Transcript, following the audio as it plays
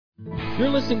You're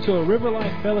listening to a River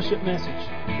Life Fellowship message.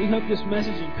 We hope this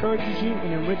message encourages you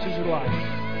and enriches your life.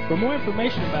 For more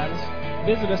information about us,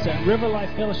 visit us at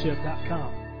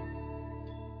riverlifefellowship.com.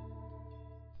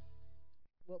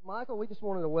 Well, Michael, we just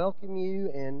wanted to welcome you,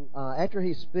 and after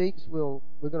he speaks, we're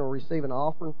going to receive an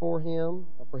offering for him,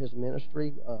 for his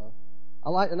ministry. I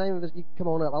like the name of his, you can come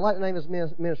on up. I like the name of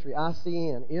his ministry,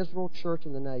 ICN, Israel Church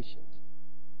in the Nations.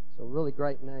 It's a really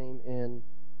great name, and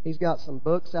he's got some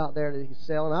books out there that he's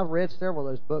selling. I've read several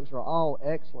of those books. They're all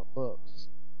excellent books.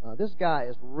 This guy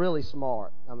is really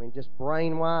smart. I mean, just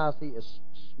brain-wise, he is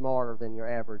smarter than your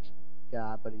average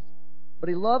guy, but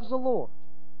he loves the Lord.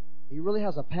 He really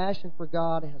has a passion for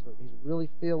God. He's really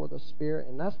filled with the Spirit,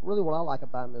 and that's really what I like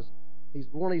about him is he's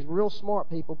one of these real smart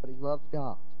people, but he loves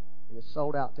God and is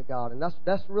sold out to God, and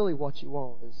that's really what you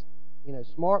want is, you know,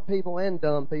 smart people and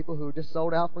dumb people who are just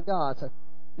sold out for God. So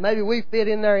maybe we fit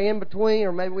in there in between,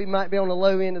 or maybe we might be on the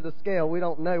low end of the scale. We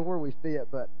don't know where we fit,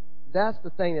 but that's the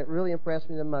thing that really impressed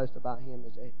me the most about him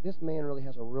is that this man really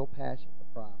has a real passion for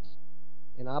Christ,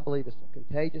 and I believe it's a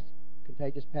contagious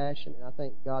passion, and I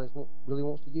think God really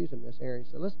wants to use him in this area.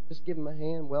 So let's just give him a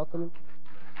hand, welcome him.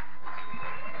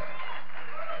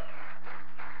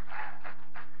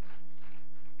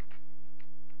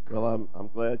 Well, I'm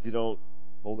glad you don't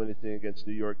hold anything against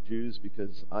New York Jews,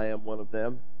 because I am one of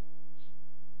them.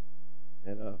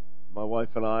 And my wife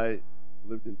and I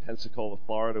lived in Pensacola,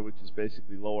 Florida, which is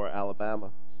basically Lower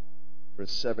Alabama, for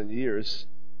 7 years.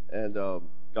 And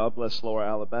God bless Lower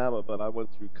Alabama, but I went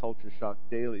through culture shock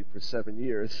daily for 7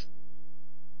 years.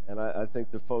 And I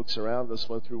think the folks around us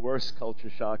went through worse culture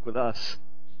shock with us.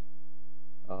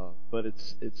 But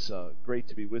it's great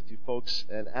to be with you folks.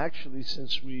 And actually,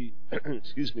 since we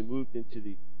moved into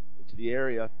the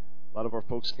area, a lot of our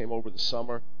folks came over the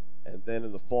summer. And then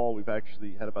in the fall, we've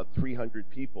actually had about 300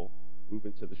 people move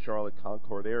into the Charlotte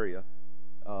Concord area.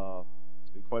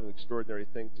 It's been quite an extraordinary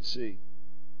thing to see.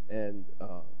 And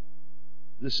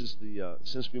this is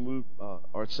since we moved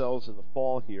ourselves in the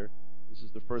fall here, this is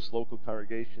the first local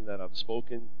congregation that I've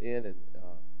spoken in, and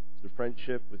the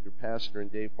friendship with your pastor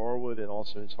and Dave Harwood, and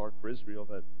also his heart for Israel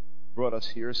that brought us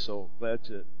here. So glad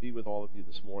to be with all of you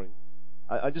this morning.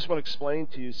 I just want to explain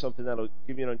to you something that'll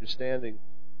give you an understanding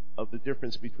of the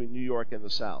difference between New York and the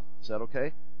South. Is that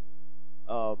okay?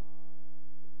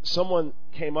 Someone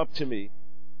came up to me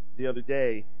the other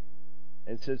day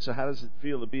and said, so how does it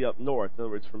feel to be up north? In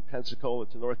other words, from Pensacola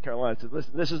to North Carolina. I said,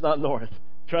 listen, this is not north.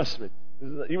 Trust me.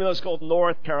 Even though it's called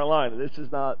North Carolina, this is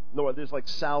not north. There's like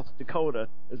South Dakota.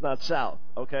 It's not south,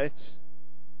 okay?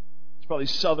 It's probably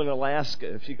southern Alaska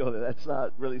if you go there. That's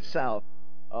not really south.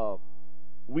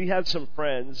 We had some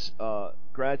friends,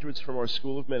 graduates from our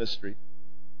School of Ministry,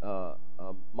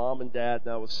 mom and dad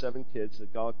now with 7 kids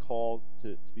that God called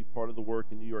to be part of the work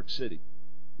in New York City.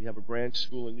 We have a branch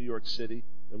school in New York City,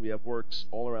 and we have works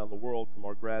all around the world from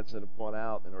our grads that have gone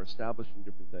out and are establishing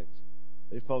different things.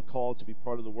 They felt called to be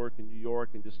part of the work in New York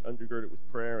and just undergird it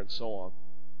with prayer and so on.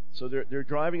 So they're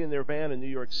driving in their van in New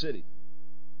York City,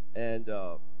 and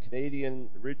Canadian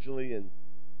originally and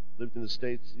lived in the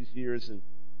States these years, and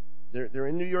they're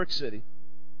in New York City,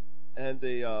 and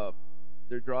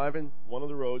they're driving one of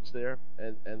the roads there,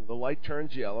 and the light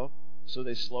turns yellow, so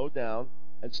they slow down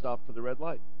and stop for the red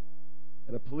light.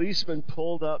 And a policeman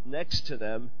pulled up next to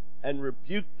them and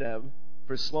rebuked them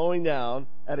for slowing down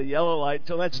at a yellow light.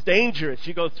 So that's dangerous.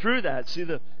 You go through that. See,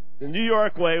 the New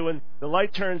York way, when the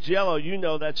light turns yellow, you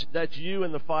know that's you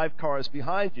and the 5 cars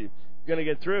behind you. You're going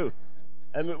to get through.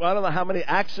 And I don't know how many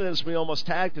accidents we almost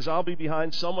had, because I'll be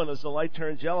behind someone as the light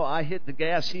turns yellow. I hit the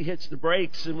gas, he hits the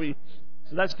brakes, and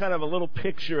so that's kind of a little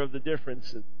picture of the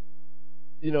difference. And,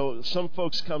 you know, some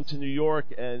folks come to New York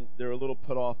and they're a little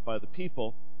put off by the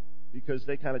people because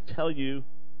they kind of tell you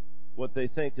what they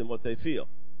think and what they feel.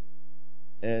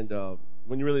 And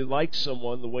when you really like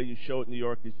someone, the way you show it in New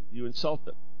York is you insult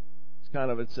them. It's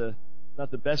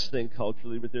not the best thing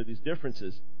culturally, but there are these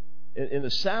differences. In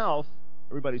the South,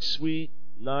 everybody's sweet,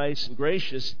 nice, and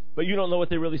gracious, but you don't know what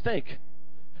they really think.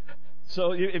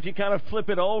 So if you kind of flip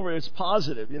it over, it's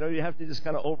positive. You know, you have to just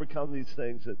kind of overcome these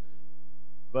things.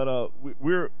 But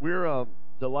we're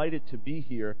delighted to be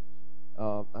here.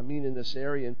 In this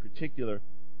area in particular.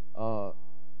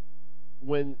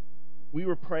 When we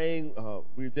were praying,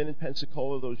 we had been in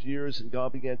Pensacola those years, and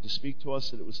God began to speak to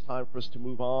us that it was time for us to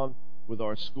move on with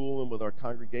our school and with our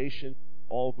congregation,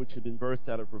 all of which had been birthed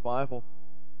out of revival.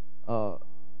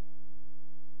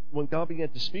 When God began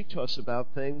to speak to us about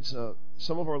things,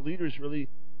 some of our leaders really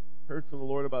heard from the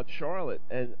Lord about Charlotte,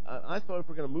 and I thought, if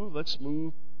we're going to move, let's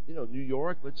move, New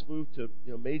York. Let's move to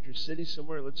major city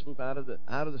somewhere. Let's move out of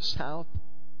the South.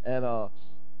 And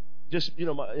just, in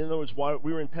other words, why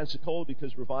we were in Pensacola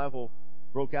because revival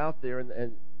broke out there,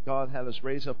 and God had us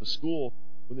raise up a school.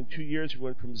 Within 2 years, we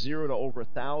went from 0 to over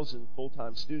 1,000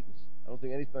 full-time students. I don't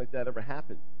think anything like that ever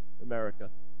happened in America.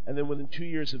 And then within 2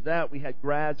 years of that, we had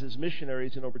grads as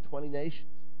missionaries in over 20 nations.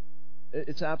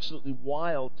 It's absolutely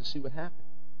wild to see what happened.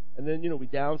 And then, we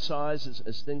downsized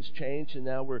as things changed, and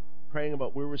now we're praying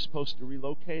about where we're supposed to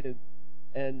relocate.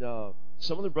 And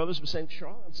some of the brothers were saying,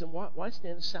 Charlotte. I'm saying, why stay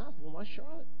in the South? Why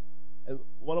Charlotte? And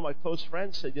one of my close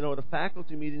friends said, at a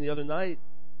faculty meeting the other night,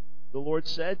 the Lord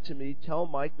said to me, tell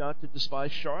Mike not to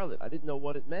despise Charlotte. I didn't know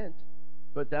what it meant,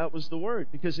 but that was the word.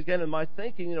 Because again, in my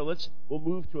thinking, we'll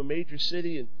move to a major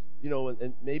city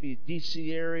and maybe a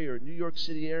D.C. area or New York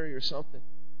City area or something.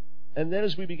 And then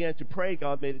as we began to pray,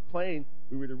 God made it plain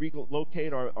we were to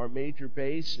relocate our major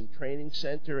base and training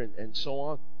center and so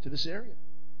on to this area.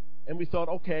 And we thought,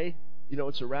 okay,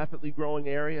 it's a rapidly growing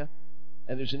area,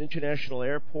 and there's an international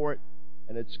airport,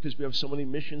 and it's because we have so many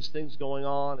missions things going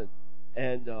on,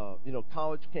 and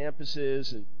college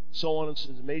campuses and so on. It's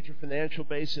a major financial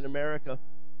base in America.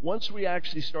 Once we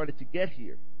actually started to get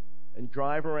here and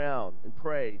drive around and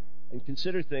pray and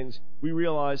consider things, we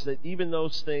realized that even though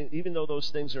those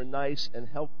things are nice and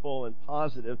helpful and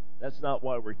positive, that's not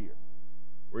why we're here.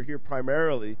 We're here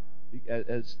primarily,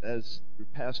 as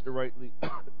Pastor rightly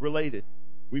related,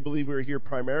 we believe we're here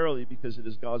primarily because it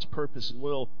is God's purpose and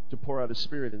will to pour out His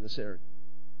Spirit in this area.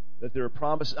 That there are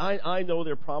promises. I know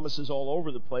there are promises all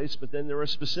over the place, but then there are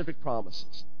specific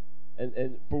promises.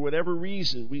 And for whatever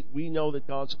reason, we know that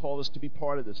God's called us to be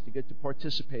part of this, to get to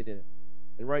participate in it.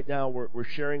 And right now, we're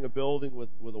sharing a building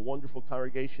with a wonderful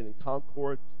congregation in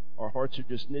Concord. Our hearts are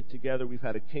just knit together. We've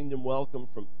had a kingdom welcome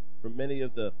from many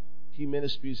of the key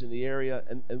ministries in the area,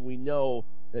 and we know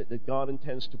that God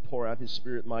intends to pour out His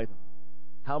Spirit mightily.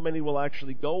 How many will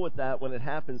actually go with that when it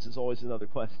happens is always another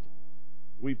question.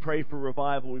 We pray for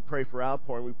revival, we pray for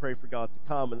outpouring, we pray for God to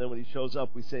come, and then when He shows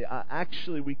up, we say,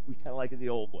 actually, we kind of like it the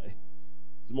old way.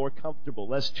 It's more comfortable,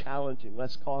 less challenging,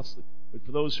 less costly. But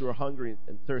for those who are hungry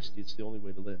and thirsty, it's the only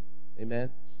way to live. Amen?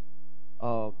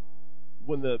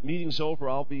 When the meeting's over,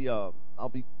 I'll be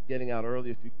getting out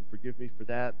early, if you can forgive me for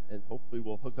that, and hopefully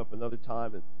we'll hook up another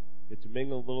time and get to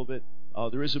mingle a little bit.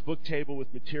 There is a book table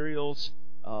with materials.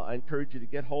 I encourage you to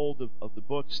get hold of the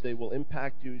books. They will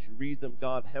impact you as you read them.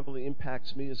 God heavily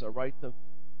impacts me as I write them,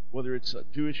 whether it's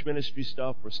Jewish ministry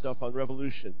stuff or stuff on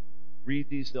revolution. Read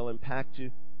these; they'll impact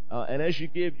you. And as you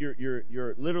give,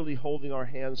 you're literally holding our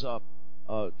hands up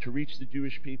to reach the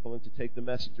Jewish people and to take the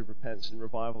message of repentance and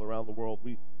revival around the world.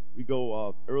 We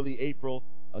go early April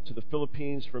to the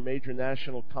Philippines for a major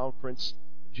national conference,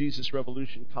 Jesus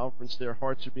Revolution Conference. Their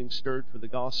hearts are being stirred for the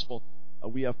gospel.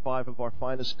 We have 5 of our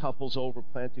finest couples over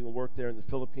planting a work there in the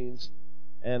Philippines.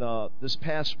 And this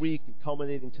past week, and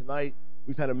culminating tonight,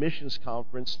 we've had a missions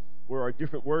conference where our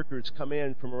different workers come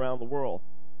in from around the world.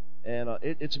 And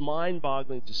it's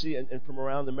mind-boggling to see, and from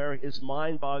around America, it's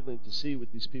mind-boggling to see what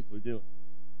these people are doing.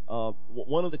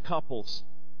 One of the couples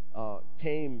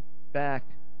came back.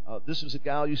 This was a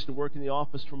gal who used to work in the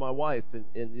office for my wife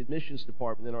in the admissions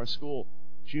department in our school.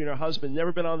 She and her husband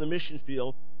never been on the mission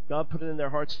field. God put it in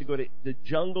their hearts to go to the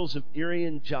jungles of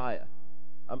Irian Jaya.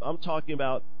 I'm talking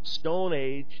about Stone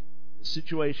Age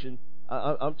situation.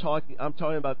 I'm talking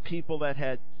about people that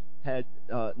had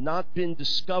not been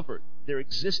discovered. Their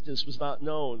existence was not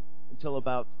known until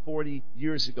about 40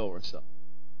 years ago or so.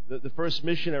 The first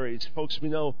missionaries, folks we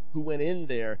know who went in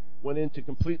there, went into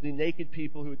completely naked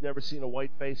people who had never seen a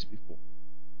white face before.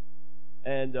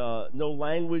 And no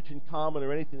language in common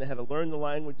or anything. They had to learn the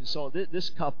language and so on.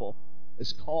 This couple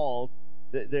is called,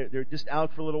 they're just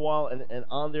out for a little while, and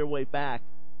on their way back,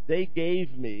 they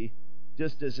gave me,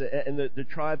 just as and the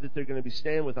tribe that they're going to be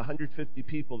staying with, 150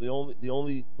 people, the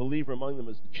only believer among them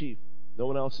is the chief. No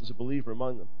one else is a believer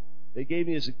among them. They gave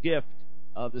me as a gift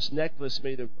this necklace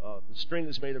made of, the string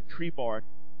is made of tree bark,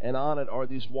 and on it are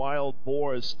these wild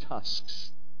boar's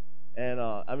tusks. And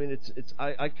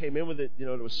I came in with it,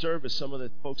 to a service. Some of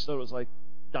the folks thought it was like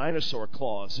dinosaur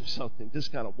claws or something,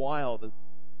 just kind of wild.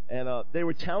 And they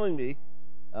were telling me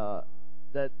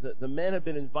that the men have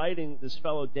been inviting this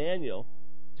fellow Daniel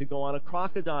to go on a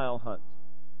crocodile hunt.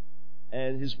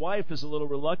 And his wife is a little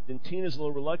reluctant. Tina's a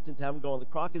little reluctant to have him go on the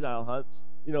crocodile hunt,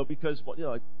 because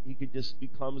he could just be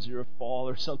clumsy or fall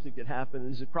or something could happen.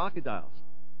 And these are crocodiles.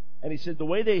 And he said the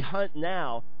way they hunt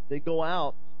now, they go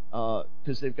out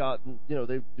because they've gotten,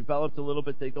 they've developed a little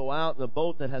bit. They go out in a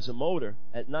boat that has a motor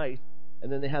at night.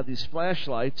 And then they have these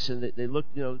flashlights, and they look,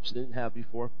 which they didn't have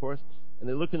before, of course. And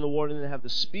they look in the water, and they have the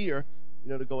spear,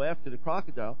 to go after the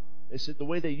crocodile. They said the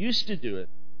way they used to do it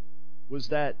was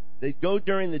that they'd go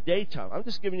during the daytime. I'm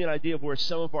just giving you an idea of where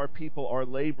some of our people are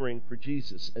laboring for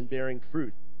Jesus and bearing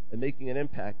fruit and making an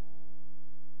impact.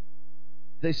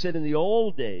 They said in the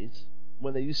old days,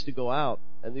 when they used to go out,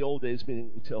 and the old days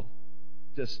meaning until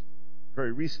just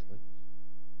very recently,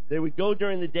 they would go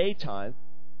during the daytime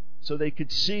so they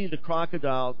could see the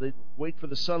crocodiles. They'd wait for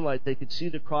the sunlight. They could see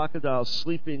the crocodiles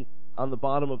sleeping on the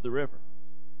bottom of the river.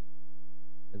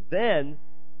 And then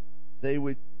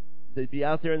they'd be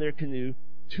out there in their canoe.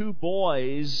 Two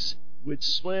boys would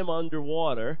swim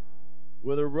underwater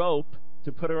with a rope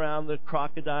to put around the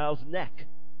crocodile's neck.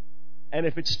 And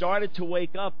if it started to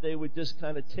wake up, they would just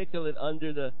kind of tickle it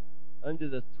under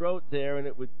the throat there, and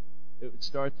it would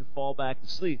start to fall back to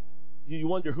sleep. You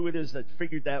wonder who it is that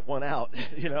figured that one out,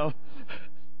 you know.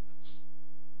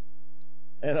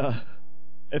 And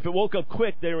if it woke up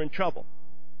quick, they were in trouble.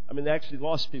 I mean, they actually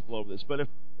lost people over this. But if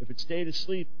it stayed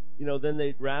asleep, you know, then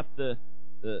they'd wrap the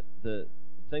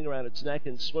thing around its neck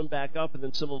and swim back up, and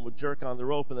then someone would jerk on the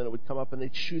rope, and then it would come up, and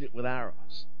they'd shoot it with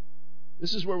arrows.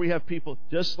 This is where we have people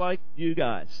just like you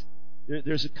guys.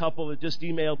 There's a couple that just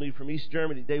emailed me from East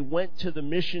Germany. They went to the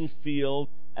mission field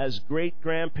as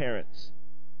great-grandparents.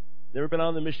 Never been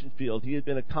on the mission field. He had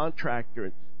been a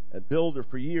contractor and builder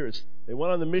for years. They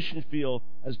went on the mission field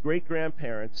as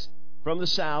great-grandparents from the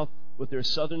South with their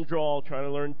southern drawl, trying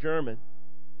to learn German,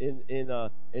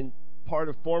 in part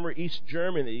of former East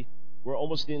Germany, where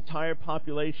almost the entire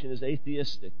population is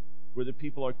atheistic, where the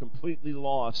people are completely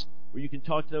lost, where you can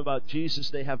talk to them about Jesus.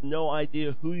 They have no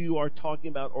idea who you are talking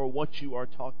about or what you are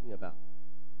talking about.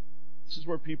 This is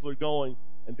where people are going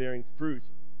and bearing fruit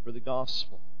for the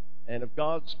gospel. And if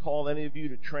God's called any of you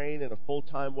to train in a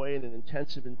full-time way in an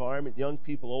intensive environment, young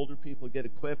people, older people, get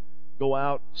equipped, go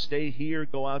out, stay here,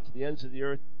 go out to the ends of the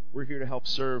earth, we're here to help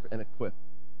serve and equip.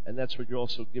 And that's what you're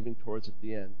also giving towards at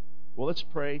the end. Well, let's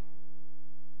pray.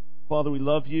 Father, we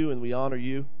love you and we honor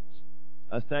you.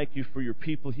 I thank you for your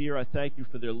people here. I thank you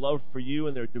for their love for you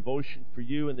and their devotion for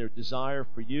you and their desire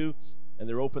for you and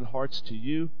their open hearts to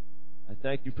you. I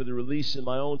thank you for the release in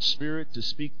my own spirit to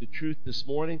speak the truth this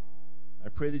morning. I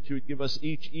pray that you would give us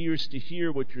each ears to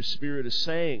hear what your Spirit is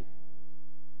saying.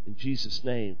 In Jesus'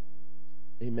 name,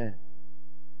 amen.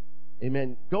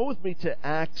 Amen. Go with me to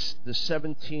Acts, the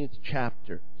 17th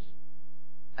chapter.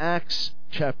 Acts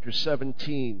chapter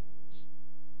 17.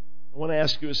 I want to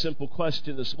ask you a simple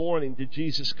question this morning. Did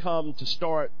Jesus come to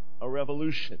start a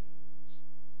revolution?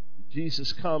 Did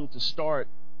Jesus come to start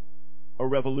a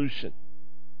revolution?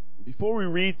 Before we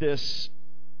read this,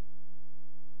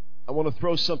 I want to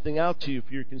throw something out to you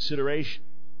for your consideration.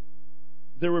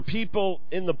 There were people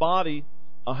in the body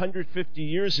 150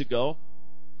 years ago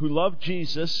who loved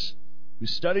Jesus, who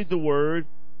studied the Word,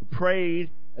 who prayed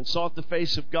and sought the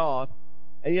face of God,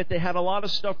 and yet they had a lot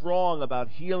of stuff wrong about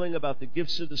healing, about the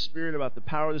gifts of the Spirit, about the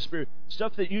power of the Spirit,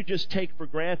 stuff that you just take for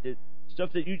granted,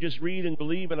 stuff that you just read and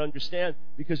believe and understand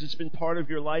because it's been part of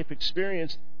your life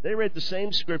experience. They read the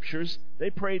same scriptures, they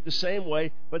prayed the same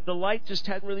way, but the light just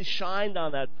hadn't really shined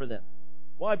on that for them.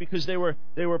 Why? Because they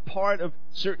were part of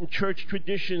certain church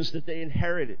traditions that they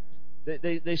inherited.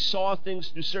 They saw things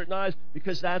through certain eyes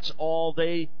because that's all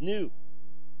they knew.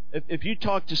 If you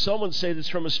talk to someone, say, that's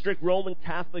from a strict Roman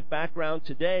Catholic background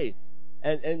today,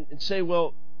 and say,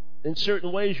 well, in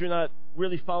certain ways you're not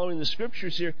really following the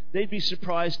scriptures here, they'd be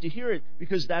surprised to hear it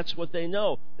because that's what they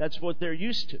know. That's what they're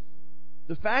used to.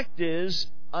 The fact is,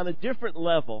 on a different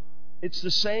level, it's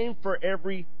the same for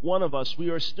every one of us. We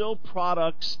are still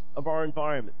products of our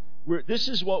environment. This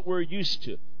is what we're used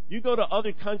to. You go to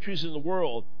other countries in the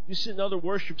world, you sit in other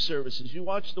worship services, you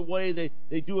watch the way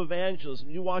they do evangelism,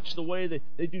 you watch the way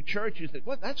they do church, you think,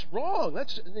 what, that's wrong.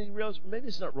 And then you realize, maybe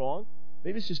it's not wrong.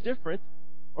 Maybe it's just different.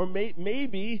 Or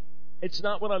maybe it's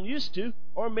not what I'm used to.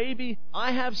 Or maybe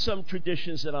I have some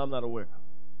traditions that I'm not aware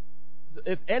of.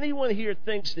 If anyone here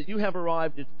thinks that you have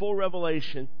arrived at full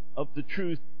revelation of the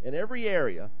truth in every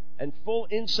area, and full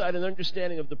insight and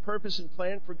understanding of the purpose and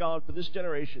plan for God for this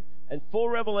generation, and full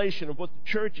revelation of what the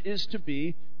church is to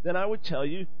be, then I would tell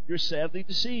you, you're sadly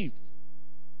deceived.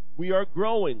 We are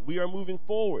growing. We are moving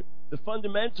forward. The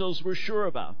fundamentals we're sure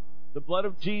about. The blood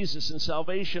of Jesus and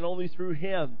salvation only through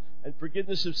Him, and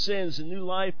forgiveness of sins and new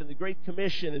life and the Great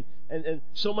Commission and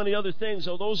so many other things.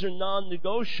 Oh, those are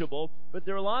non-negotiable, but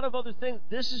there are a lot of other things.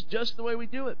 This is just the way we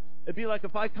do it. It'd be like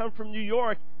if I come from New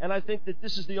York and I think that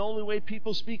this is the only way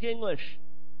people speak English.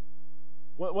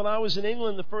 When I was in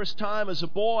England the first time as a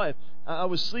boy, I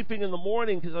was sleeping in the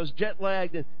morning because I was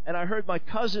jet-lagged, and I heard my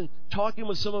cousin talking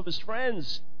with some of his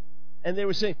friends, and they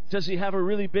were saying, does he have a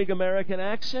really big American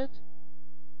accent?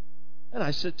 And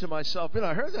I said to myself,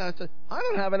 I heard that. I said, I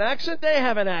don't have an accent. They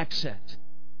have an accent.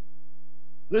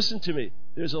 Listen to me.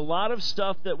 There's a lot of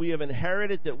stuff that we have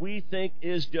inherited that we think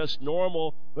is just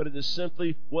normal, but it is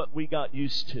simply what we got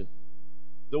used to,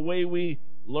 the way we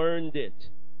learned it.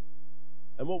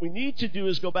 And what we need to do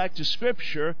is go back to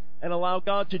Scripture and allow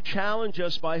God to challenge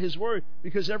us by His Word,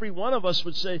 because every one of us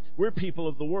would say, we're people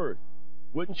of the Word.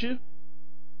 Wouldn't you?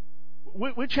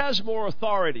 Which has more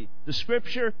authority, the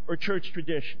Scripture or church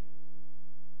tradition?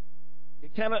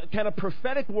 Can a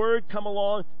prophetic word come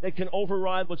along that can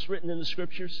override what's written in the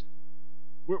Scriptures?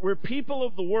 We're people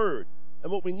of the Word.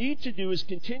 And what we need to do is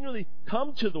continually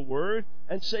come to the Word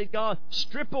and say, God,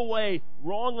 strip away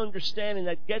wrong understanding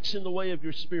that gets in the way of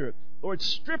your Spirit. Lord,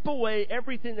 strip away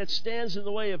everything that stands in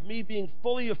the way of me being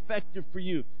fully effective for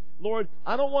you. Lord,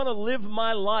 I don't want to live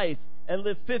my life and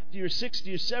live 50 or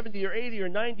 60 or 70 or 80 or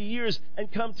 90 years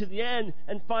and come to the end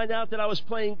and find out that I was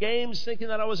playing games thinking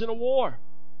that I was in a war.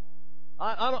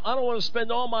 I don't want to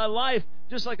spend all my life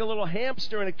just like a little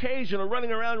hamster in a cage,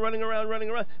 running around.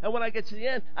 And when I get to the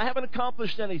end, I haven't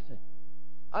accomplished anything.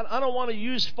 I don't want to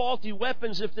use faulty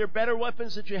weapons if they're better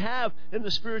weapons that you have in the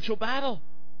spiritual battle.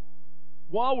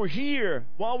 While we're here,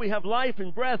 while we have life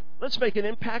and breath, let's make an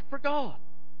impact for God.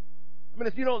 I mean,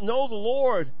 if you don't know the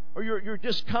Lord, or you're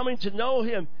just coming to know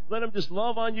Him, let Him just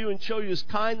love on you and show you His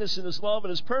kindness and His love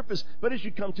and His purpose. But as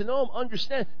you come to know Him,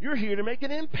 understand, you're here to make an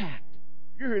impact.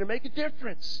 You're here to make a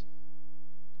difference.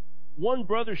 One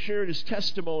brother shared his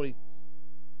testimony.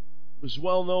 It was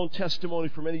well-known testimony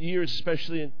for many years,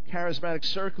 especially in charismatic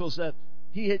circles, that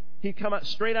he'd come out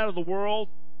straight out of the world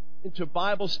into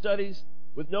Bible studies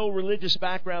with no religious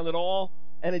background at all,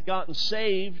 and had gotten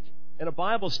saved in a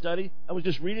Bible study and was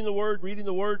just reading the Word.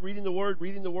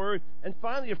 And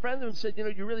finally a friend of him said,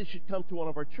 you really should come to one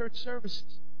of our church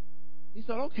services. He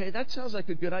thought, okay, that sounds like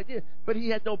a good idea. But he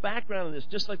had no background in this.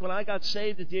 Just like when I got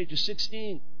saved at the age of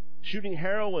 16, shooting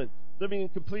heroin, living in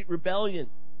complete rebellion,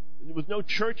 with no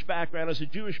church background as a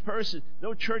Jewish person,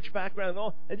 no church background at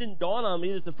all. It didn't dawn on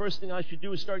me that the first thing I should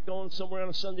do is start going somewhere on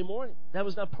a Sunday morning. That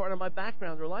was not part of my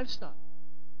background or lifestyle.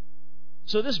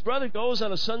 So this brother goes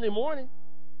on a Sunday morning,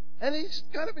 and he's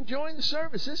kind of enjoying the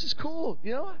service. This is cool,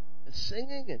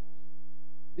 singing. And,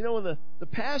 when the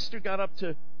pastor got up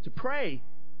to pray,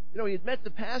 he had met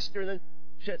the pastor and then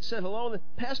said hello, and the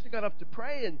pastor got up to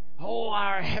pray, and, oh,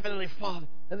 our Heavenly Father.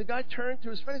 And the guy turned to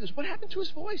his friend and goes, what happened to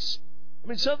his voice? I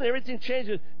mean, suddenly everything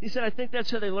changed. He said, I think that's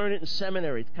how they learn it in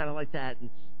seminary. It's kind of like that. And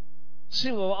it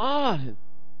seemed a little odd. And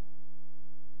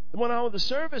went on with the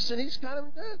service, and he's kind of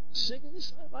singing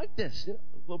this like this, a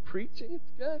little preaching.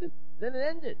 It's good. And then it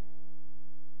ended.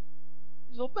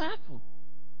 He's a little baffled.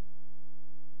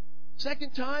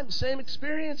 Second time, same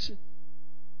experience.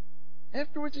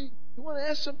 Afterwards, he wanted to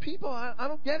ask some people, I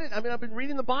don't get it. I mean, I've been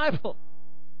reading the Bible.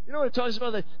 It talks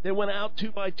about that they went out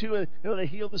 2 by 2, and they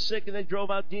healed the sick, and they drove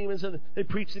out demons, and they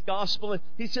preached the gospel. And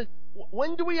he said,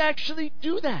 when do we actually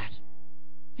do that?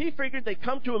 He figured they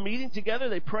come to a meeting together,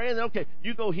 they pray, and then, okay,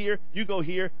 you go here, we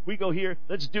go here,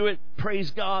 let's do it,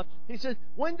 praise God. He said,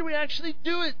 when do we actually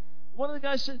do it? One of the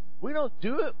guys said, we don't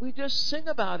do it, we just sing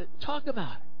about it, talk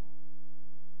about it.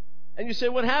 And you say,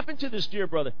 what happened to this dear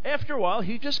brother? After a while,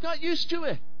 he just got used to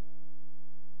it.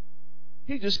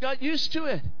 He just got used to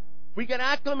it. We get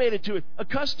acclimated to it,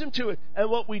 accustomed to it. And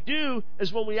what we do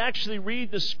is when we actually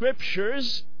read the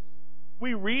Scriptures,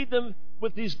 we read them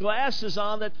with these glasses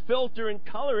on that filter and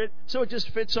color it so it just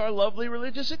fits our lovely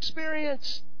religious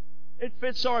experience. It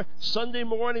fits our Sunday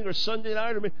morning or Sunday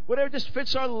night or whatever, it just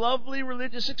fits our lovely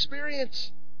religious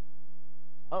experience.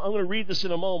 I'm going to read this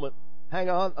in a moment. Hang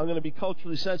on, I'm going to be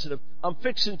culturally sensitive. I'm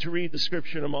fixing to read the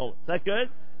Scripture in a moment. Is that good?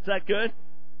 Is that good?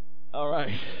 All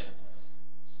right.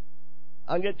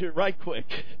 I'll get to it right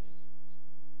quick.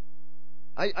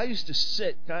 I used to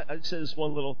sit. I'd say this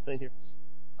one little thing here.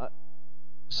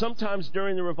 Sometimes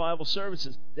during the revival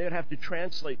services, they would have to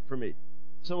translate for me.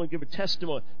 Someone give a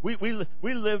testimony. We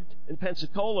lived in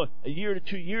Pensacola a year to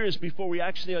 2 years before we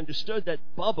actually understood that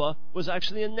Bubba was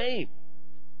actually a name.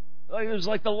 It was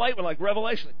like the light one, like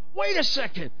Revelation. Wait a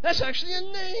second, that's actually a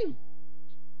name.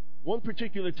 One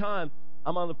particular time,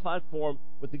 I'm on the platform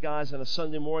with the guys on a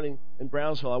Sunday morning in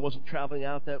Brownsville. I wasn't traveling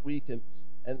out that week, and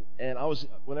I was,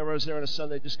 whenever I was there on a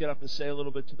Sunday, I'd just get up and say a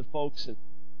little bit to the folks and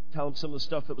tell them some of the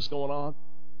stuff that was going on.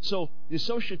 So the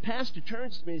associate pastor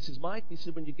turns to me and says, Mike, he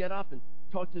said, when you get up and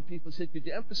talk to the people, he said, could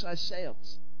you emphasize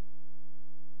sales?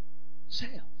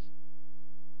 Sales.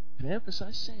 Can I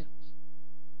emphasize sales?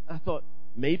 I thought,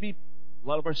 maybe a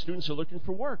lot of our students are looking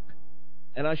for work,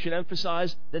 and I should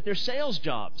emphasize that there's sales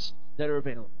jobs that are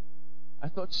available. I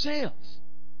thought, sales.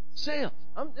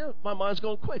 My mind's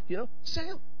going quick,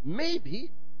 sales. Maybe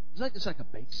It's like a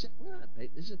bake sale. We're not a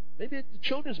bake. Maybe at the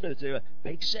children's ministry, a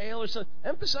bake sale or something.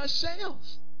 Emphasize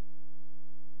sales.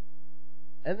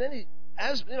 And then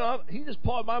he just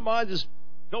Paul, my mind is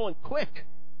going quick,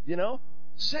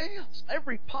 sales.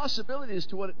 Every possibility as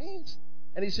to what it means.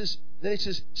 And he says,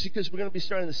 see, because we're going to be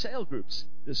starting the sale groups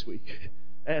this week.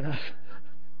 And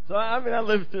so I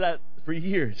lived through that for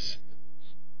years.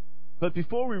 But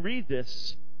before we read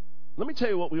this, let me tell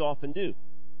you what we often do.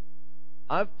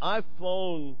 I've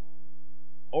flown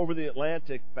over the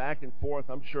Atlantic back and forth,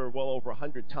 I'm sure, well over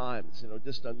 100 times,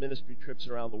 just on ministry trips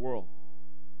around the world.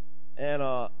 And,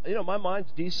 my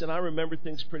mind's decent. I remember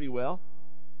things pretty well.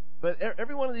 But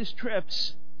every one of these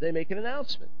trips, they make an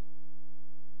announcement.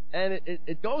 And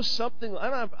it goes something,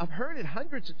 and I've heard it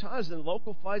hundreds of times in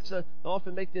local flights. They'll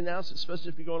often make the announcement, especially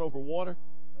if you're going over water.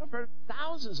 I've heard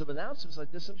thousands of announcements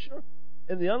like this, I'm sure.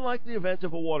 In the unlikely event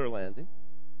of a water landing,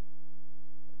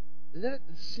 then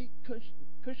the seat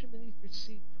cushion beneath your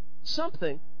seat,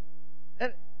 something,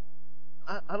 and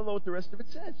I don't know what the rest of it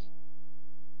says.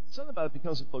 Something about it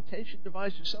becomes a flotation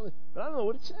device or something, but I don't know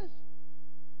what it says.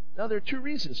 Now, there are two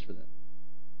reasons for that.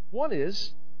 One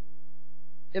is,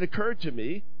 it occurred to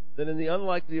me that in the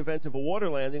unlikely event of a water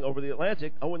landing over the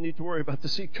Atlantic, I wouldn't need to worry about the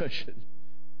seat cushion.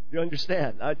 You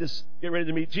understand? I just get ready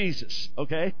to meet Jesus,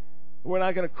 okay? We're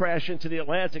not going to crash into the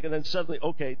Atlantic and then suddenly,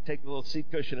 okay, take the little seat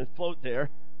cushion and float there.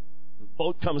 The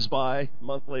boat comes by a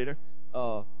month later.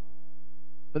 But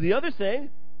the other thing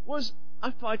was,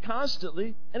 I fly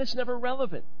constantly, and it's never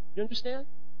relevant. You understand?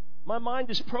 My mind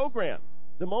is programmed,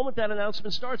 the moment that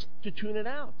announcement starts, to tune it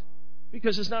out.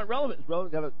 Because it's not relevant. It's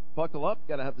relevant. You've got to buckle up. You've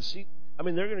got to have the seat.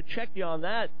 They're going to check you on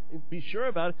that and be sure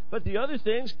about it. But the other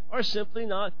things are simply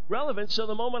not relevant. So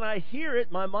the moment I hear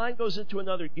it, my mind goes into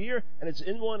another gear, and it's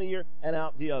in one ear and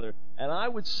out the other. And I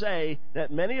would say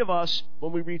that many of us,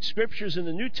 when we read scriptures in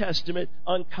the New Testament,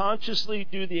 unconsciously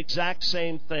do the exact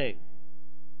same thing.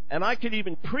 And I could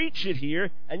even preach it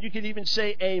here, and you could even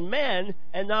say amen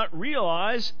and not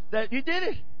realize that you did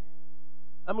it.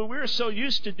 We're so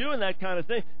used to doing that kind of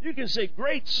thing. You can say,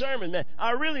 great sermon, man.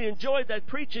 I really enjoyed that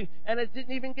preaching, and it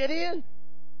didn't even get in.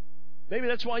 Maybe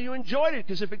that's why you enjoyed it,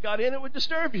 because if it got in, it would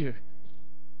disturb you.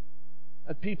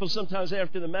 And people sometimes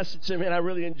after the message say, man, I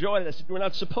really enjoyed it. I said, we're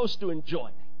not supposed to enjoy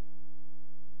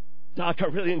it. Doc, I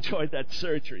really enjoyed that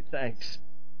surgery. Thanks.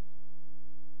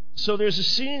 So there's a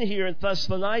scene here in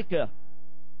Thessalonica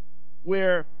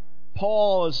where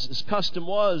Paul, as his custom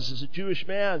was, as a Jewish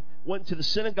man, went to the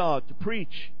synagogue to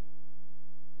preach.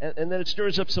 And then it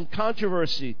stirs up some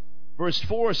controversy. Verse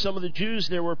 4, some of the Jews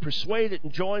there were persuaded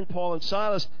and joined Paul and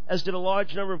Silas, as did a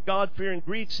large number of God-fearing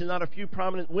Greeks and not a few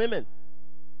prominent women.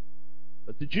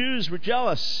 But the Jews were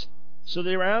jealous, so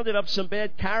they rounded up some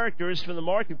bad characters from the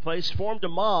marketplace, formed a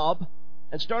mob,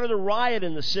 and started a riot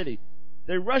in the city.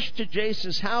 They rushed to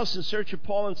Jason's house in search of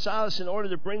Paul and Silas in order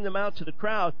to bring them out to the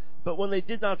crowd. But when they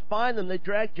did not find them, they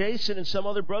dragged Jason and some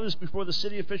other brothers before the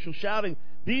city officials, shouting,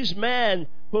 these men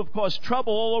who have caused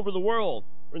trouble all over the world,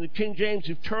 or in the King James,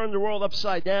 who've turned the world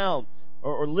upside down,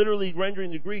 or literally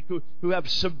rendering the Greek, who have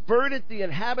subverted the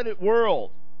inhabited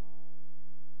world.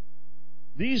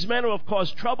 These men who have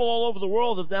caused trouble all over the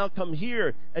world have now come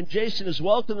here, and Jason has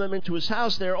welcomed them into his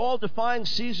house. They are all defying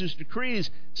Caesar's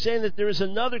decrees, saying that there is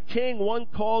another king, one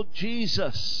called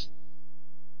Jesus.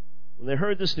 When they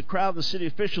heard this, the crowd of the city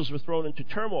officials were thrown into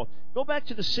turmoil. Go back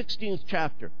to the 16th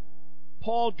chapter.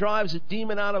 Paul drives a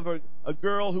demon out of a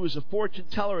girl who was a fortune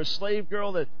teller, a slave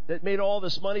girl that made all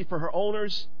this money for her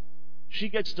owners. She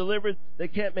gets delivered. They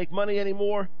can't make money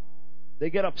anymore. They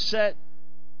get upset.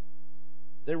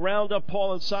 They round up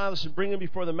Paul and Silas and bring them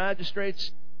before the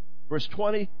magistrates. Verse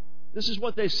 20, this is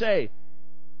what they say.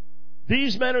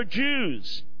 These men are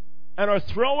Jews and are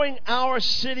throwing our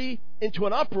city into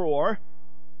an uproar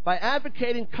by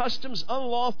advocating customs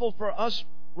unlawful for us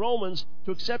Romans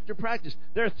to accept or practice.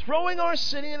 They're throwing our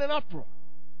city in an uproar.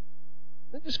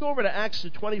 Then just go over to Acts, the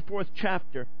 24th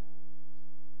chapter,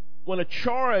 when a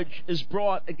charge is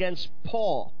brought against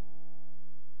Paul.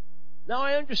 Now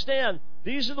I understand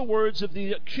these are the words of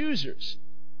the accusers.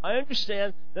 I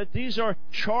understand that these are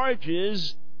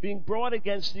charges being brought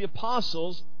against the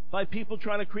apostles by people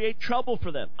trying to create trouble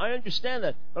for them. I understand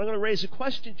that, but I'm going to raise a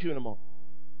question to you in a moment.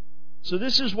 So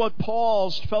this is what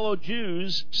Paul's fellow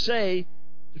Jews say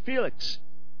to Felix,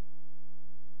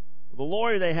 the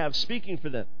lawyer they have speaking for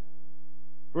them.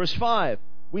 Verse 5,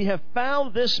 we have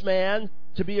found this man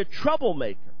to be a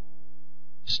troublemaker,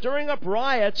 stirring up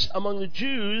riots among the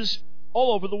Jews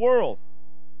all over the world.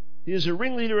 He is a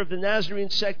ringleader of the Nazarene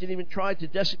sect and even tried to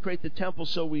desecrate the temple,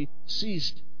 so we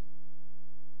ceased.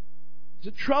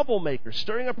 He's a troublemaker,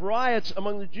 stirring up riots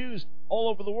among the Jews all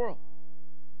over the world.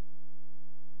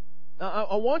 Now,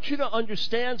 I want you to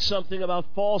understand something about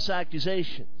false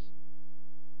accusations.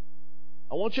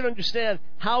 I want you to understand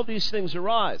how these things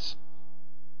arise.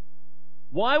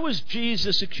 Why was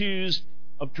Jesus accused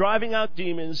of driving out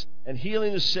demons and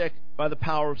healing the sick by the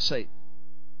power of Satan?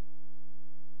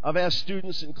 I've asked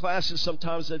students in classes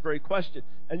sometimes that very question,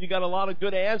 and you got a lot of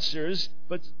good answers,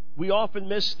 but we often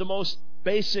miss the most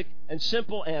basic and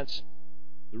simple answer.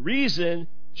 The reason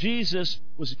Jesus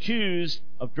was accused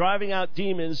of driving out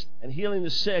demons and healing the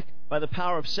sick by the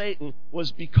power of Satan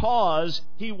was because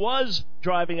he was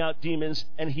driving out demons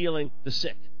and healing the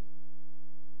sick.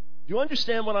 Do you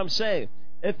understand what I'm saying?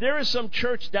 If there is some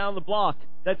church down the block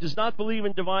that does not believe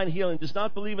in divine healing, does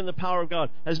not believe in the power of God,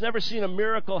 has never seen a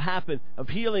miracle happen of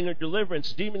healing or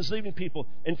deliverance, demons leaving people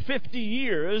in 50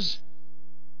 years,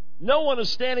 no one is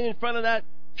standing in front of that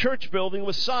church building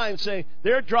with signs saying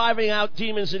they're driving out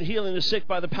demons and healing the sick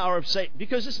by the power of Satan,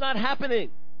 because it's not happening.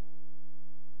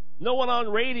 No one on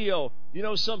radio,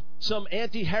 some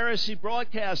anti-heresy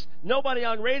broadcast, nobody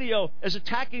on radio is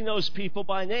attacking those people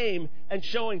by name and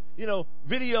showing,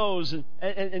 videos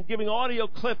and giving audio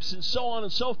clips and so on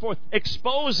and so forth,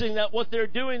 exposing that what they're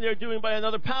doing by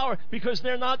another power, because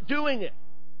they're not doing it.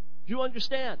 Do you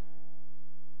understand?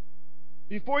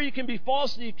 Before you can be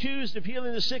falsely accused of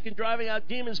healing the sick and driving out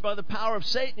demons by the power of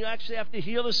Satan, you actually have to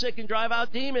heal the sick and drive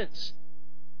out demons.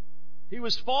 He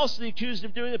was falsely accused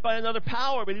of doing it by another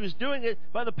power, but he was doing it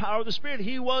by the power of the Spirit.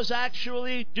 He was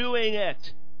actually doing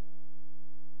it.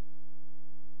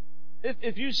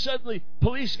 If you suddenly,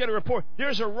 police get a report,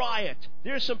 there's a riot,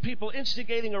 there's some people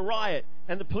instigating a riot,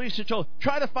 and the police are told,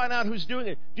 try to find out who's doing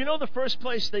it. Do you know the first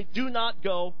place they do not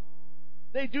go?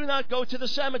 They do not go to the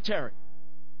cemetery.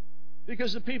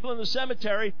 Because the people in the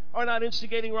cemetery are not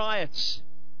instigating riots.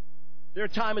 Their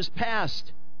time is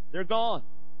past. They're gone.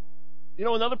 You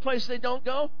know another place they don't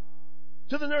go?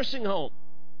 To the nursing home.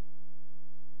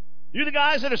 You're the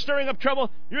guys that are stirring up trouble.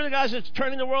 You're the guys that's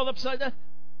turning the world upside down.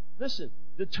 Listen,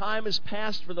 the time is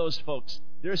past for those folks.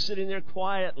 They're sitting there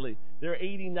quietly. They're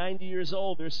 80, 90 years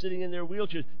old. They're sitting in their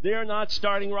wheelchairs. They're not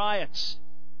starting riots.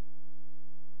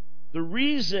 The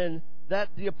reason that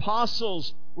the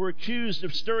apostles were accused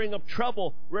of stirring up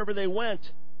trouble wherever they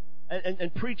went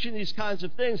and preaching these kinds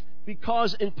of things,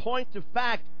 because in point of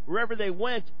fact, wherever they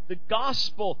went, the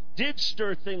gospel did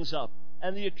stir things up.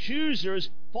 And the accusers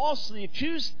falsely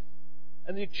accused them.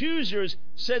 And the accusers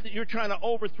said that you're trying to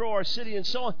overthrow our city and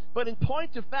so on. But in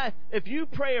point of fact, if you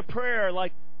pray a prayer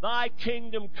like, thy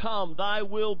kingdom come, thy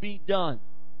will be done,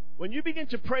 when you begin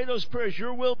to pray those prayers,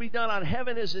 your will be done on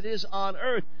heaven as it is on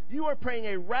earth, you are praying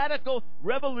a radical,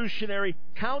 revolutionary,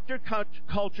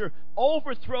 counterculture,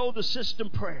 overthrow the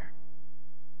system prayer.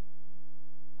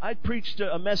 I preached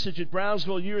a message at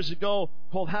Brownsville years ago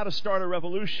called How to Start a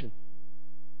Revolution.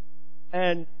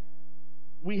 And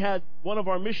we had one of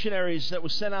our missionaries that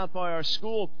was sent out by our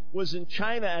school was in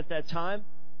China at that time,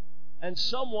 and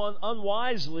someone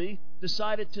unwisely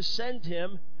decided to send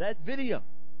him that video.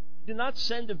 Did not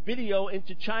send a video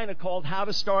into China called How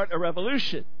to Start a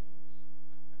Revolution.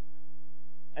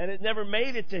 And it never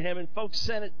made it to him, and folks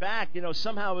sent it back.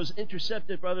 Somehow it was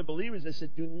intercepted by other believers. They said,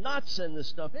 do not send this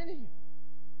stuff in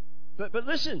here. But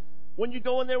listen, when you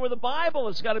go in there with a Bible,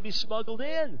 it's got to be smuggled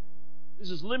in.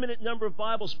 This is limited number of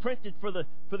Bibles printed for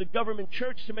the government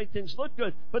church to make things look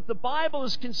good. But the Bible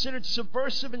is considered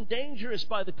subversive and dangerous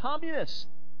by the communists.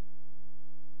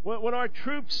 When our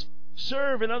troops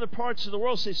serve in other parts of the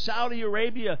world, say Saudi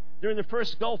Arabia during the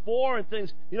first Gulf War and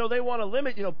things, they want to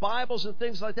limit, Bibles and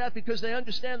things like that, because they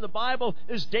understand the Bible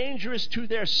is dangerous to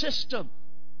their system.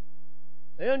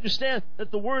 They understand that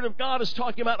the Word of God is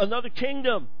talking about another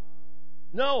kingdom.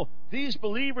 No, these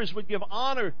believers would give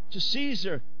honor to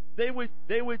Caesar. They would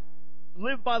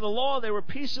live by the law. They were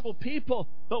peaceable people.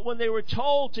 But when they were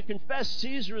told to confess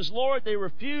Caesar as Lord, they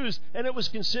refused, and it was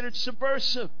considered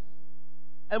subversive.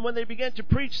 And when they began to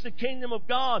preach the kingdom of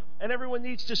God, and everyone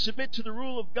needs to submit to the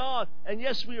rule of God, and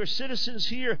yes, we are citizens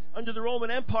here under the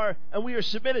Roman Empire, and we are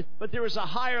submitted, but there is a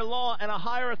higher law and a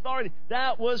higher authority,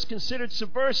 that was considered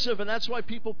subversive, and that's why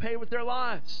people pay with their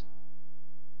lives.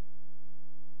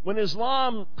 When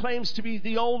Islam claims to be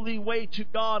the only way to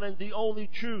God and the only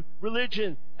true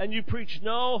religion, and you preach,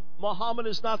 no, Muhammad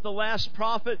is not the last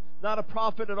prophet, not a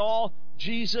prophet at all,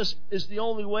 Jesus is the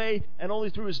only way, and only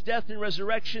through his death and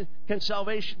resurrection can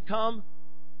salvation come,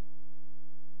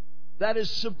 that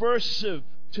is subversive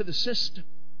to the system.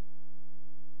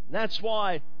 And that's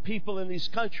why people in these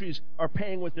countries are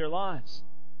paying with their lives.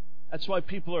 That's why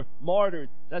people are martyred.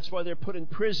 That's why they're put in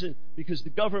prison, because the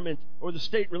government or the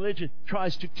state religion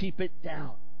tries to keep it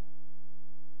down.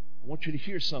 I want you to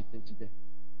hear something today.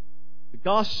 The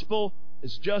gospel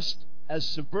is just as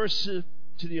subversive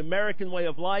to the American way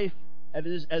of life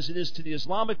as it is to the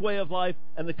Islamic way of life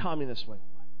and the communist way of life.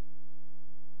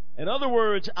 In other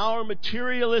words, our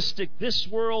materialistic, this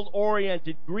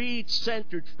world-oriented,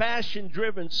 greed-centered,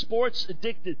 fashion-driven,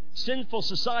 sports-addicted, sinful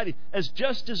society is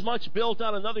just as much built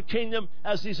on another kingdom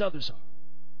as these others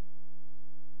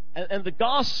are. And the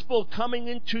gospel coming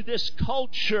into this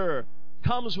culture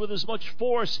comes with as much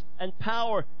force and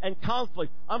power and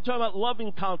conflict. I'm talking about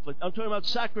loving conflict. I'm talking about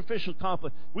sacrificial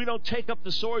conflict. We don't take up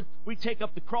the sword, we take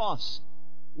up the cross.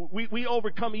 We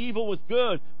overcome evil with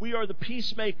good. We are the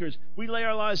peacemakers. We lay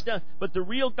our lives down. But the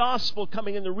real gospel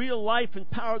coming in the real life and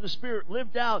power of the Spirit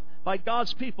lived out by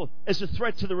God's people is a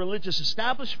threat to the religious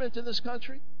establishment in this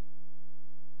country.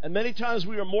 And many times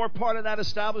we are more part of that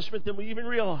establishment than we even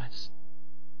realize.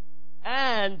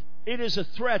 And it is a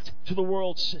threat to the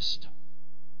world system.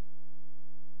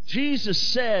 Jesus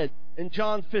said in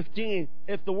John 15,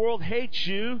 if the world hates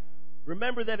you,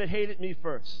 remember that it hated me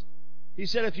first. He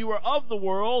said, if you were of the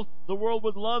world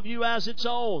would love you as its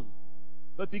own.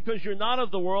 But because you're not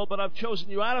of the world, but I've chosen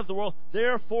you out of the world,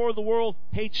 therefore the world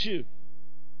hates you.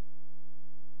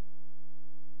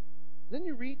 Then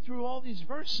you read through all these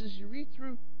verses, you read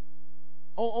through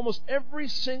almost every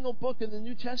single book in the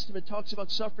New Testament talks about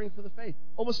suffering for the faith.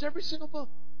 Almost every single book.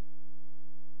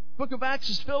 The book of Acts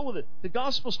is filled with it. The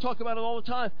Gospels talk about it all the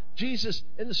time. Jesus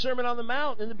in the Sermon on the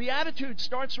Mount and the Beatitudes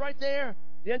starts right there.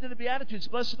 The end of the Beatitudes,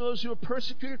 blessed are those who are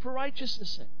persecuted for righteousness'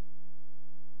 sake.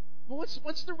 Well,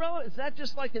 what's the relevance? Is that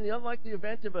just like in the unlikely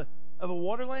event of a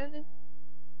water landing?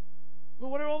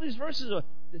 Well, what are all these verses?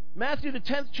 Matthew, the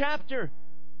 10th chapter.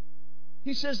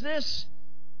 He says this.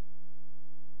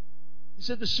 He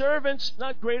said, the servant's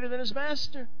not greater than his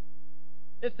master.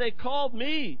 If they called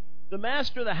me, the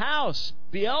master of the house,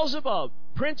 Beelzebub,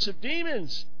 prince of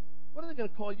demons, what are they going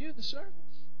to call you, the servants?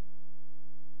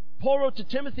 Paul wrote to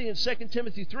Timothy in 2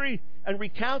 Timothy 3 and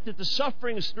recounted the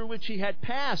sufferings through which he had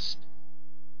passed.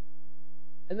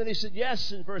 And then he said,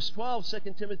 yes, in verse 12,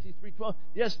 2 Timothy 3:12,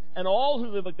 yes, and all who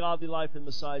live a godly life in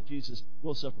Messiah Jesus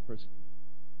will suffer persecution.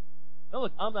 Now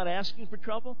look, I'm not asking for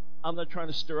trouble. I'm not trying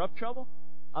to stir up trouble.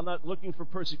 I'm not looking for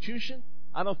persecution.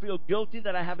 I don't feel guilty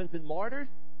that I haven't been martyred.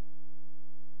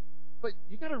 But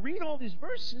you got to read all these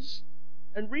verses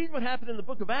and read what happened in the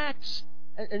book of Acts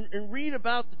and read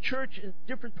about the church in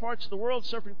different parts of the world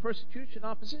suffering persecution,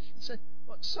 opposition, and say,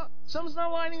 well, something's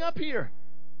not lining up here.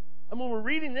 And when we're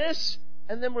reading this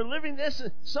and then we're living this,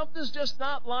 and something's just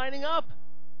not lining up.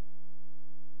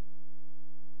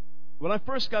 When I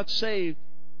first got saved,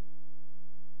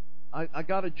 I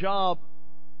got a job,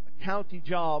 a county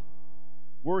job,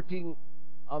 working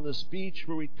on this beach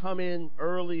where we'd come in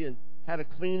early and had to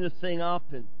clean the thing up,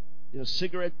 and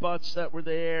cigarette butts that were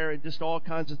there and just all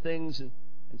kinds of things, and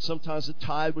sometimes the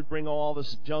tide would bring all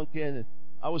this junk in, and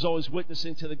I was always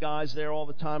witnessing to the guys there all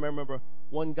the time. I remember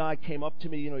one guy came up to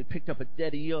me, he picked up a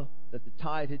dead eel that the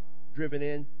tide had driven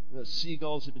in, and the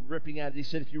seagulls had been ripping at it. He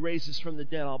said, if you raise this from the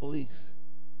dead, I'll believe.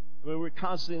 I mean, we were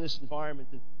constantly in this environment,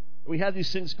 and we had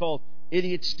these things called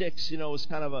idiot sticks. It was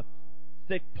kind of a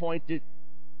thick pointed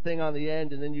thing on the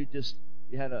end, and then you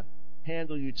had a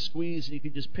handle you'd squeeze, and you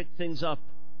could just pick things up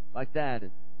like that,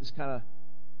 and just kind of,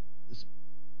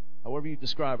 however you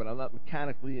describe it, I'm not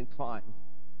mechanically inclined.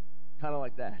 Kind of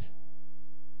like that.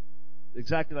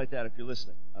 Exactly like that if you're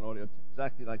listening on audio.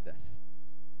 Exactly like that.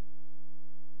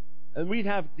 And we'd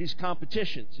have these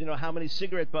competitions, how many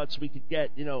cigarette butts we could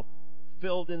get,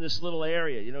 filled in this little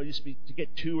area. Used to be, to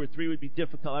get 2 or 3 would be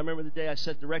difficult. I remember the day I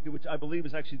set the record, which I believe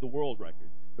is actually the world record.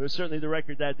 It was certainly the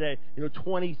record that day.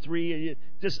 23,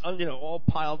 just, all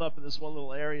piled up in this one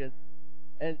little area.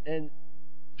 And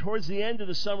towards the end of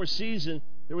the summer season,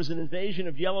 there was an invasion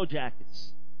of yellow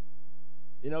jackets.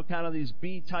 Kind of these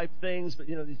bee-type things, but,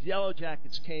 these yellow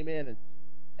jackets came in,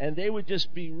 and they would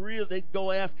just be real. They'd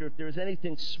go after if there was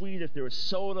anything sweet, if there was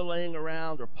soda laying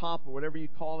around or pop or whatever you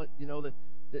call it,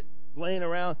 that laying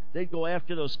around. They'd go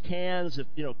after those cans of,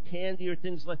 candy or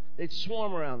things like. They'd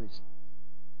swarm around these.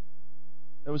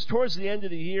 It was towards the end of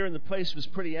the year, and the place was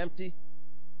pretty empty.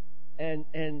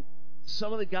 And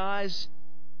some of the guys,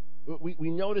 we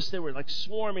noticed they were like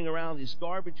swarming around these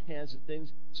garbage cans and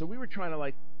things. So we were trying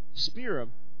to spear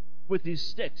them with these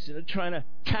sticks, trying to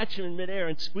catch them in midair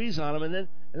and squeeze on them. And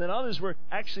then others were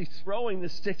actually throwing the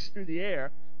sticks through the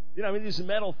air. These are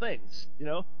metal things,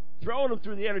 throwing them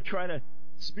through the air to try to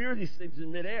spear these things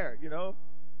in midair,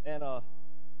 And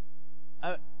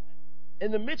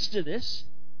in the midst of this,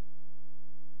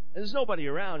 and there's nobody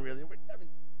around really, we're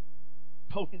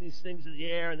poking these things in the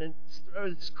air, and then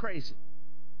it's crazy.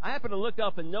 I happened to look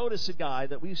up and notice a guy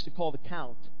that we used to call the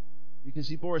Count, because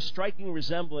he bore a striking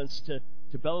resemblance to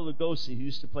to Bela Lugosi, who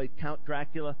used to play Count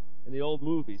Dracula in the old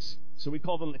movies. So we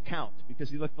called him the Count because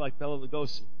he looked like Bela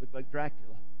Lugosi, looked like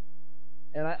Dracula.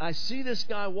 And I see this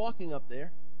guy walking up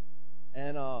there,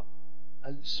 and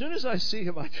as soon as I see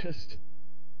him, I just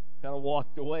kind of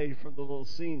walked away from the little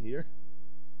scene here.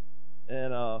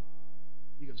 And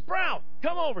he goes, "Brown,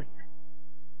 come over here."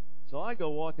 So I go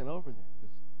walking over there. He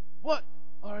goes, "What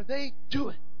are they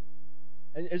doing?"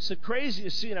 And it's the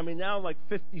craziest scene. I mean, now I'm like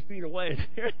 50 feet away.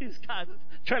 Here are these guys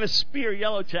trying to spear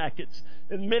Yellow Jackets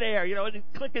in midair, and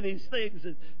clicking these things.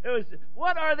 And it was,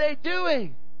 what are they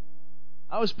doing?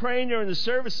 I was praying during the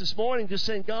service this morning, just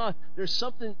saying, God, there's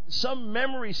some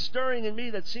memory stirring in me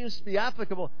that seems to be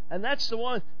applicable. And that's the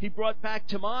one he brought back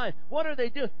to mind. What are they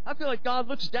doing? I feel like God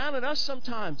looks down at us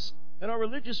sometimes in our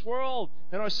religious world,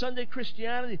 in our Sunday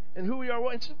Christianity, and who we are.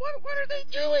 And says, what are they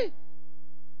doing?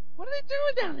 What are they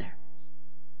doing down there?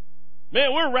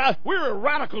 Man, we're a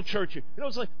radical church here.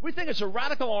 It's like we think it's a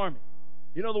radical army.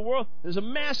 The world, there's a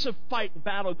massive fight and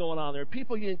battle going on there.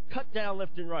 People getting cut down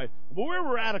left and right. But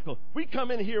we're radical. We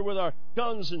come in here with our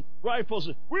guns and rifles,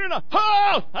 and we're not,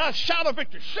 shout of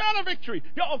victory, shout of victory.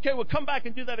 Yeah, okay, we'll come back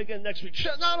and do that again next week.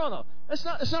 No. It's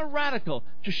not radical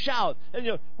to shout. And,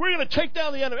 we're going to take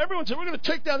down the enemy. Everyone said, we're going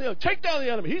to take down the enemy. Take down the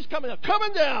enemy. He's coming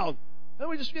down. Then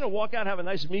we just, walk out, have a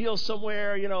nice meal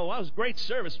somewhere. That was a great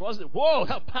service, wasn't it? Whoa,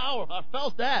 how powerful. I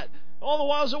felt that. All the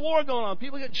while there's a war going on.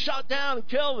 People getting shot down and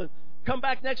killed. And come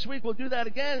back next week, we'll do that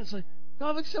again. It's like,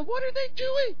 God said, what are they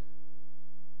doing?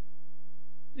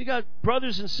 You got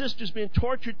brothers and sisters being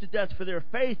tortured to death for their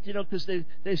faith, because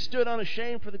they stood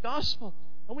unashamed for the gospel.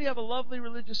 And we have a lovely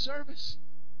religious service,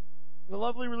 and a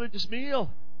lovely religious meal,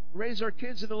 raise our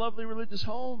kids in a lovely religious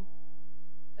home.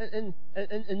 And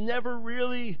never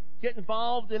really get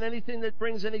involved in anything that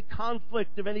brings any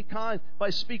conflict of any kind by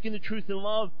speaking the truth in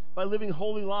love, by living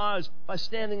holy lives, by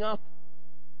standing up.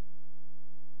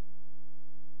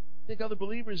 I think other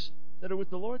believers that are with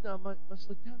the Lord now must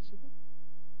look down and say,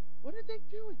 what are they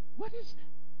doing? What is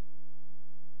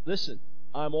that? Listen,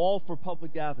 I'm all for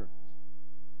public gatherings.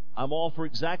 I'm all for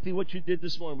exactly what you did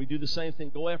this morning. We do the same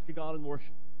thing. Go after God in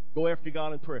worship. Go after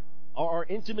God in prayer. Our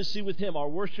intimacy with Him, our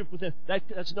worship with Him,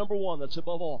 that's number one. That's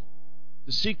above all.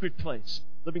 The secret place,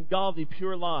 living godly,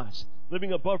 pure lives,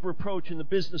 living above reproach in the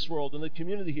business world, in the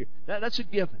community here. That's a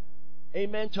given.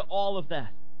 Amen to all of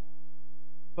that.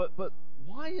 But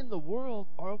why in the world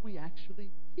are we actually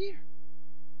here?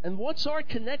 And what's our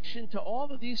connection to all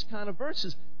of these kind of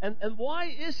verses? And why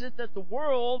is it that the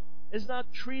world is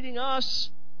not treating us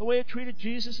the way it treated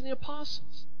Jesus and the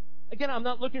apostles? Again, I'm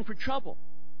not looking for trouble.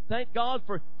 Thank God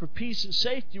for peace and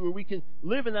safety where we can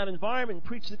live in that environment and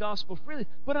preach the gospel freely.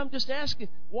 But I'm just asking,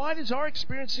 why does our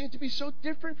experience seem to be so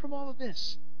different from all of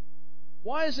this?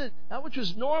 Why is it that which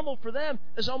was normal for them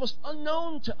is almost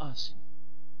unknown to us?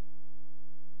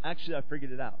 Actually, I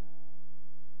figured it out.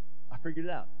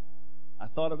 I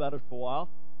thought about it for a while.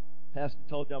 Pastor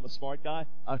told you I'm a smart guy.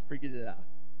 I figured it out.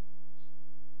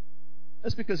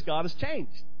 That's because God has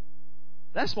changed.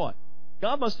 That's why.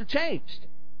 God must have changed.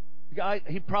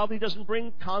 He probably doesn't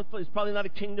bring conflict. It's probably not a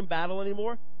kingdom battle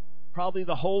anymore. Probably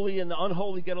the holy and the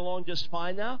unholy get along just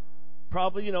fine now.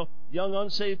 Probably, young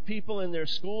unsaved people in their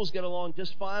schools get along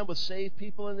just fine with saved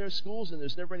people in their schools, and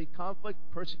there's never any conflict,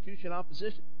 persecution,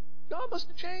 opposition. God must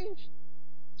have changed.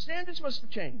 Standards must have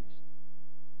changed.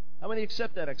 How many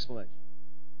accept that explanation?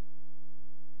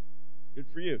 Good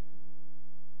for you.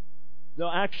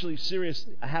 No, actually,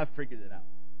 seriously, I have figured it out.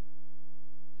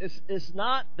 It's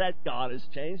not that God has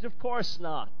changed. Of course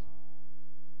not.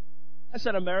 I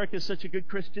said America is such a good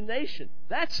Christian nation.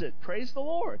 That's it. Praise the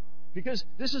Lord. Because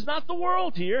this is not the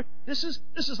world here. This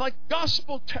is like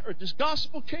gospel terror, this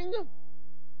gospel kingdom.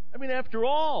 I mean, after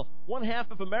all, 1/2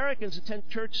 of Americans attend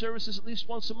church services at least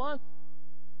once a month.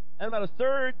 And about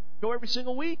 1/3 go every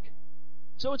single week.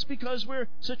 So it's because we're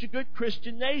such a good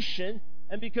Christian nation,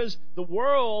 and because the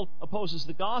world opposes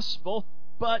the gospel,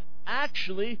 but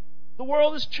actually the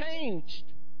world has changed.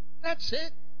 That's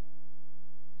it.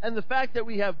 And the fact that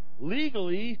we have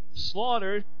legally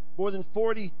slaughtered more than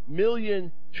 40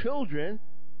 million children,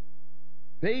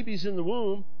 babies in the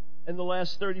womb, in the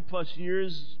last 30-plus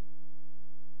years,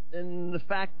 and the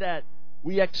fact that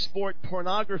we export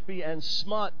pornography and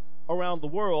smut around the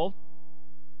world,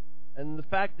 and the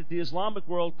fact that the Islamic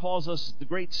world calls us the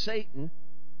great Satan,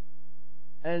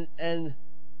 and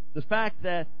the fact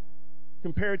that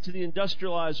compared to the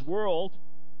industrialized world,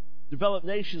 developed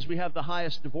nations, we have the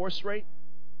highest divorce rate.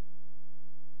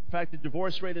 In fact, the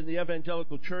divorce rate in the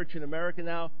evangelical church in America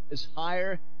now is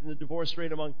higher than the divorce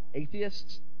rate among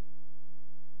atheists.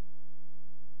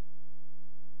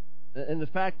 And the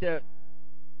fact that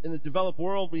in the developed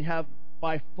world we have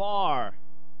by far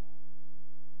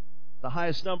the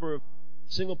highest number of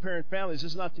single-parent families.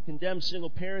 This is not to condemn single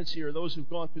parents here or those who've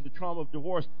gone through the trauma of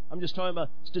divorce. I'm just talking about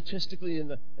statistically in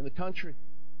the country.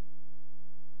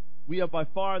 We have by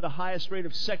far the highest rate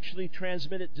of sexually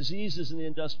transmitted diseases in the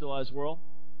industrialized world.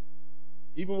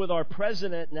 Even with our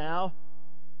president now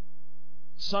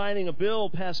signing a bill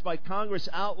passed by Congress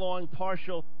outlawing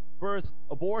partial birth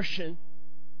abortion,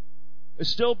 is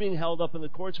still being held up in the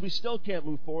courts. We still can't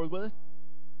move forward with it.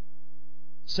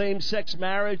 Same-sex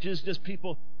marriages, just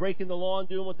people breaking the law and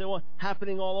doing what they want,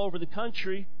 happening all over the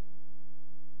country.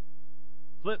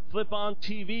 Flip on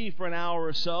TV for an hour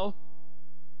or so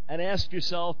and ask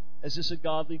yourself, is this a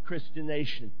godly Christian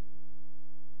nation?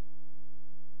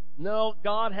 No,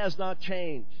 God has not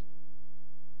changed.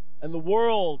 And the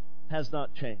world has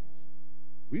not changed.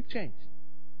 We've changed.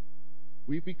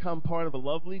 We've become part of a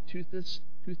lovely, toothless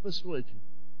religion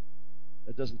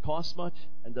that doesn't cost much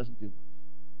and doesn't do much.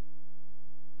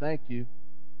 Thank you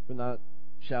for not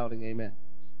shouting amen.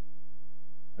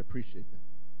 I appreciate that.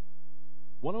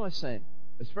 What am I saying?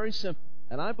 It's very simple.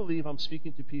 And I believe I'm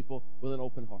speaking to people with an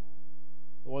open heart.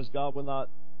 Otherwise, God will not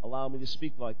allow me to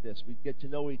speak like this. We'd get to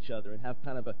know each other and have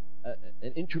kind of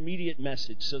an intermediate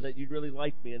message so that you'd really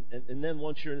like me. And then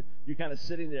once you're kind of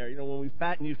sitting there, when we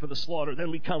fatten you for the slaughter, then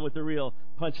we come with the real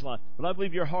punchline. But I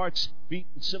believe your hearts beat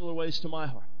in similar ways to my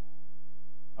heart.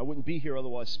 I wouldn't be here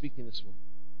otherwise speaking this word.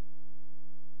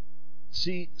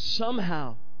 See,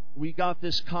 somehow we got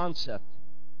this concept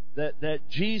that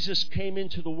Jesus came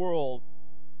into the world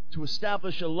to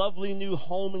establish a lovely new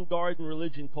home and garden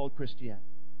religion called Christianity.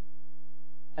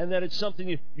 And that it's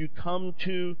something you come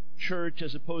to church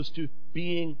as opposed to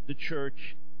being the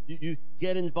church. You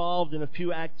get involved in a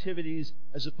few activities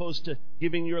as opposed to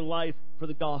giving your life for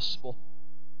the gospel.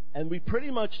 And we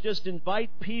pretty much just invite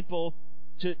people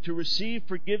to receive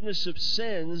forgiveness of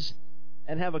sins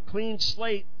and have a clean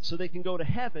slate so they can go to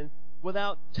heaven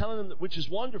without telling them, which is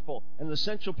wonderful, and the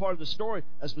essential part of the story,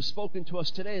 as was spoken to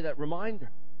us today, that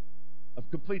reminder of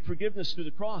complete forgiveness through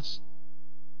the cross.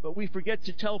 But we forget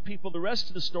to tell people the rest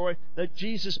of the story, that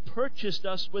Jesus purchased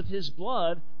us with His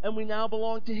blood, and we now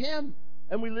belong to Him,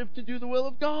 and we live to do the will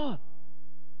of God.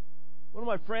 One of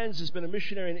my friends has been a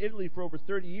missionary in Italy for over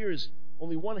 30 years.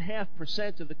 Only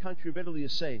 0.5% of the country of Italy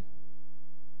is saved.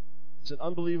 It's an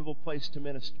unbelievable place to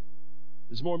minister.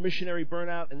 There's more missionary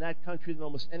burnout in that country than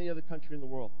almost any other country in the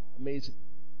world. Amazing.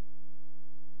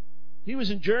 He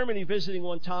was in Germany visiting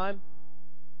one time,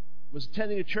 was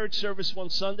attending a church service one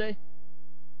Sunday,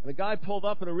 and a guy pulled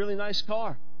up in a really nice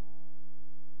car.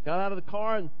 Got out of the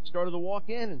car and started to walk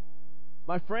in, and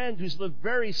my friend, who's lived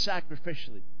very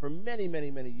sacrificially for many,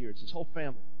 many, many years, his whole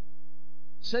family,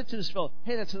 said to this fellow,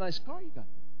 "Hey, that's a nice car you got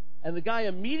there." And the guy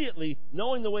immediately,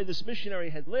 knowing the way this missionary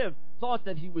had lived, thought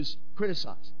that he was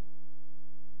criticized,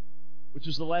 which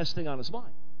was the last thing on his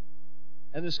mind.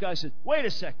 And this guy said, "Wait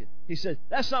a second." He said,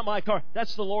 "That's not my car.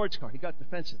 That's the Lord's car." He got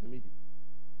defensive immediately.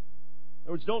 In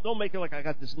other words, don't make it like I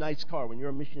got this nice car. When you're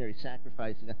a missionary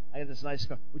sacrificing, I got this nice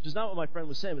car, which is not what my friend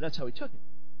was saying, but that's how he took it.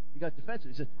 He got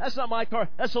defensive. He said, "That's not my car.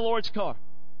 That's the Lord's car."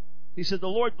 He said, "The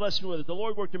Lord blessed me with it. The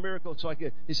Lord worked a miracle so I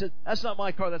could." He said, "That's not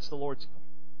my car. That's the Lord's car."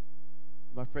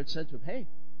 And my friend said to him, "Hey,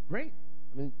 great.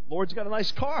 I mean, Lord's got a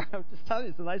nice car. I'm just telling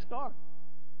you, it's a nice car."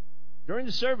 During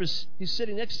the service, he's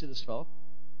sitting next to this fellow,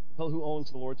 the fellow who owns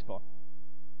the Lord's car.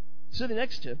 Sitting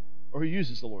next to him, or who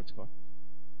uses the Lord's car.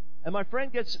 And my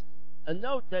friend gets a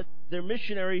note that their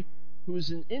missionary, who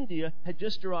was in India, had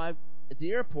just arrived at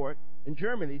the airport in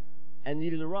Germany and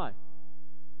needed a ride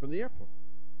from the airport.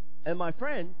 And my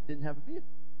friend didn't have a vehicle.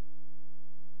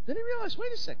 Then he realized,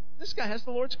 wait a second, this guy has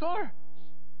the Lord's car.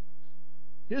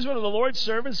 Here's one of the Lord's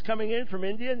servants coming in from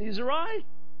India and needs a ride.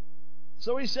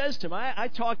 So he says to him, I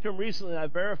talked to him recently, and I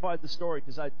verified the story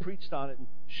because I preached on it and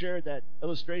shared that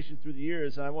illustration through the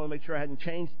years, and I want to make sure I hadn't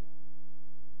changed it.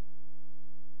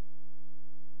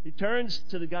 He turns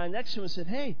to the guy next to him and said,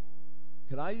 "Hey,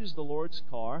 could I use the Lord's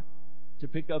car to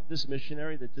pick up this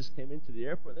missionary that just came into the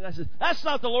airport?" The guy said, "That's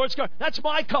not the Lord's car. That's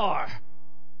my car.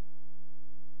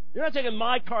 You're not taking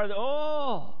my car."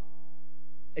 Oh,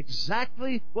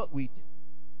 exactly what we did.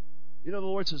 The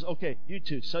Lord says, "Okay, you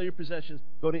two, sell your possessions,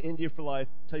 go to India for life,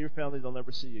 tell your family they'll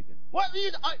never see you again." What?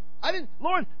 I didn't,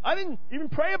 Lord, I didn't even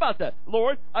pray about that.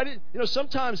 Lord, I didn't,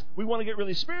 sometimes we want to get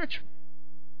really spiritual.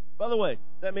 By the way,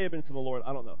 that may have been from the Lord,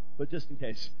 I don't know, but just in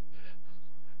case.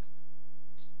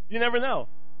 You never know.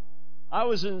 I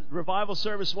was in revival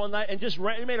service one night and just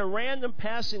made a random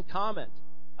passing comment.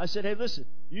 I said, "Hey, listen,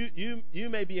 you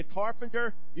may be a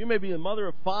carpenter, you may be a mother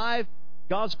of 5,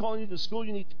 God's calling you to school,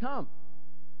 you need to come."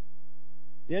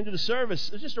 The end of the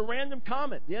service, it's just a random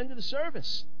comment, the end of the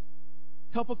service.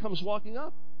 Couple comes walking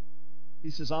up. He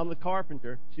says, I'm the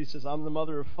carpenter. She says, I'm the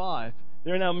mother of 5.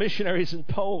 They're now missionaries in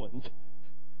Poland.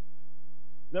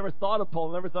 Never thought of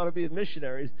Poland, never thought of being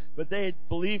missionaries, but they had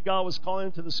believed God was calling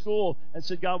them to the school and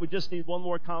said, God, we just need one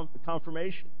more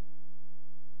confirmation.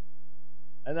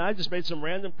 And I just made some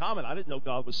random comment. I didn't know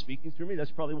God was speaking through me.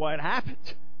 That's probably why it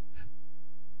happened.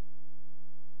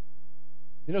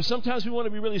 You know, sometimes we want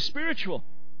to be really spiritual.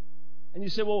 And you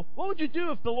say, well, what would you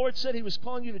do if the Lord said He was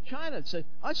calling you to China? And say,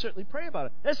 I'd certainly pray about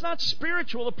it. That's not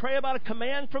spiritual to pray about a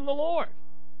command from the Lord.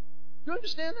 Do you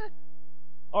understand that?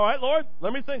 All right, Lord,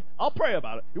 let me think. I'll pray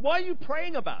about it. Why are you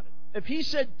praying about it? If He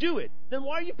said do it, then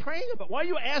why are you praying about it? Why are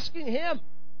you asking Him?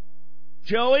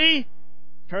 Joey,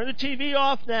 turn the TV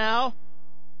off now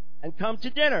and come to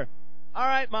dinner. All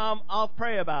right, Mom, I'll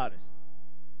pray about it.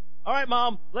 All right,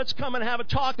 Mom, let's come and have a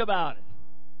talk about it.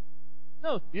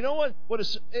 No, you know what?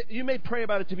 You may pray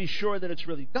about it to be sure that it's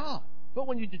really God. But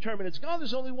when you determine it's God,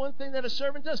 there's only one thing that a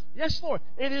servant does. Yes, Lord,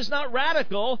 it is not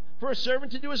radical for a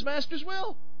servant to do his master's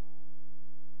will.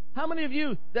 How many of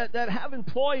you that have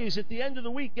employees at the end of the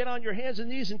week get on your hands and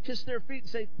knees and kiss their feet and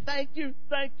say, thank you,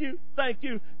 thank you, thank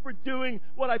you for doing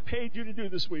what I paid you to do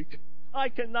this week? I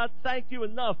cannot thank you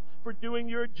enough for doing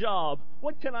your job.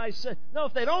 What can I say? No,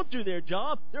 if they don't do their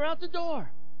job, they're out the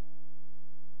door.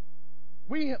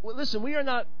 Listen, we are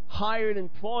not hired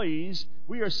employees.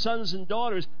 We are sons and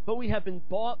daughters, but we have been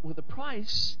bought with a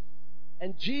price.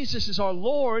 And Jesus is our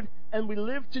Lord, and we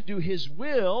live to do His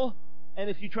will. And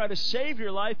if you try to save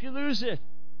your life, you lose it.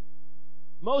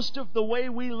 Most of the way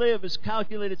we live is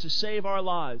calculated to save our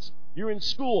lives. You're in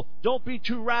school. Don't be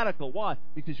too radical. Why?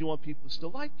 Because you want people to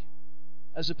still like you.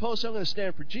 As opposed to, I'm going to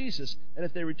stand for Jesus, and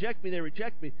if they reject me, they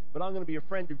reject me, but I'm going to be a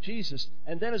friend of Jesus.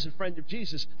 And then as a friend of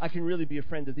Jesus, I can really be a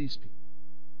friend of these people.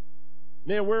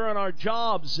 Man, we're on our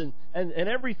jobs, and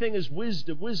everything is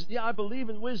wisdom. Yeah, I believe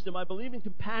in wisdom. I believe in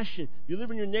compassion. You live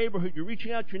in your neighborhood. You're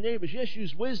reaching out to your neighbors. Yes,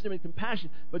 use wisdom and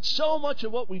compassion. But so much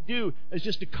of what we do is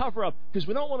just to cover up because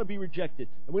we don't want to be rejected,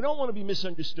 and we don't want to be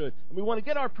misunderstood, and we want to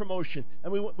get our promotion,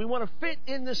 and we want to fit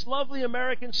in this lovely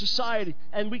American society,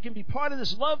 and we can be part of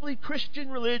this lovely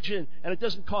Christian religion, and it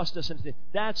doesn't cost us anything.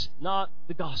 That's not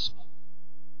the gospel.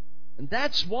 And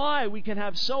that's why we can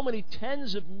have so many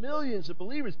tens of millions of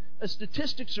believers. The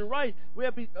statistics are right. We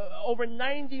have over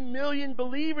 90 million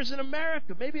believers in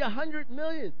America, maybe 100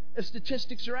 million if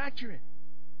statistics are accurate.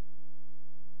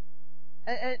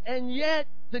 And yet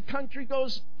the country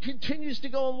continues to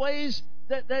go in ways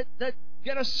that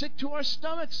get us sick to our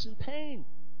stomachs in pain.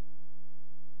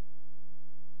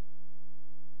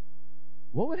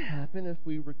 What would happen if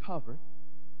we recovered?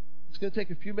 It's going to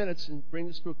take a few minutes and bring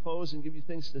this to a close and give you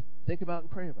things to think about and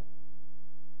pray about.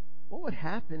 What would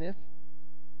happen if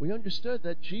we understood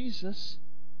that Jesus,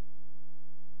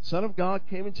 Son of God,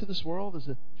 came into this world as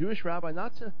a Jewish rabbi,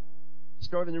 not to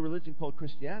start a new religion called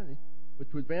Christianity, but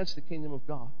to advance the kingdom of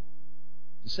God,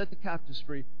 to set the captives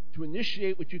free, to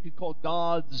initiate what you could call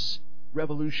God's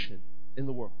revolution in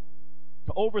the world,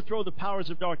 to overthrow the powers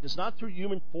of darkness, not through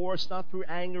human force, not through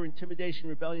anger, intimidation,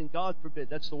 rebellion. God forbid.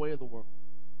 That's the way of the world.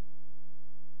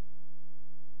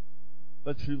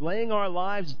 But through laying our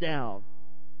lives down,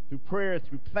 through prayer,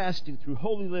 through fasting, through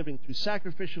holy living, through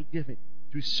sacrificial giving,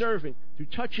 through serving, through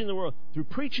touching the world, through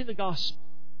preaching the gospel,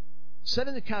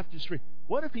 setting the captives free.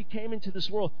 What if He came into this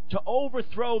world to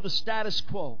overthrow the status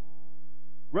quo?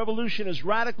 Revolution is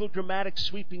radical, dramatic,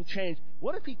 sweeping change.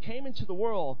 What if He came into the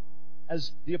world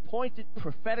as the appointed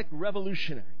prophetic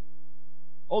revolutionary?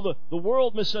 Oh, the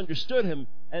world misunderstood Him,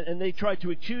 and they tried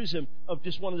to accuse Him of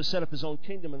just wanting to set up His own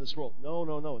kingdom in this world.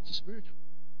 No, it's a spiritual.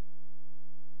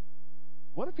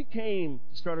 What if He came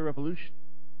to start a revolution?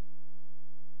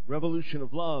 Revolution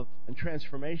of love and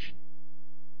transformation.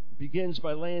 It begins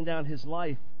by laying down His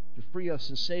life to free us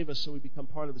and save us so we become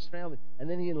part of His family. And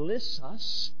then He enlists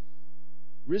us,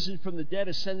 risen from the dead,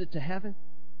 ascended to heaven.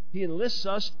 He enlists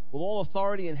us with all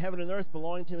authority in heaven and earth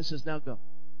belonging to Him and says, now go.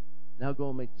 Now go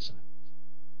and make disciples.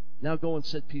 Now go and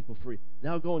set people free.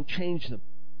 Now go and change them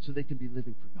so they can be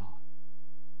living for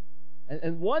God.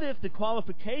 And what if the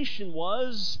qualification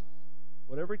was,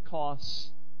 whatever it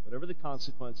costs, whatever the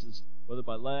consequences, whether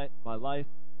by life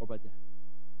or by death?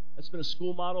 That's been a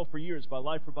school motto for years, by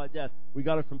life or by death. We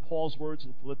got it from Paul's words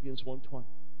in Philippians 1:20.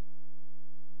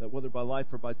 That whether by life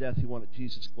or by death, he wanted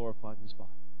Jesus glorified in His body.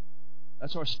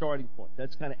 That's our starting point.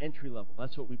 That's kind of entry level.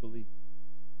 That's what we believe.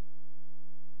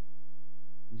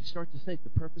 And you start to think, the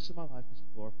purpose of my life is to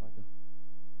glorify God.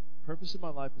 The purpose of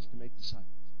my life is to make disciples.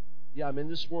 Yeah, I'm in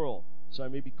this world so I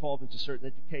may be called into certain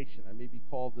education. I may be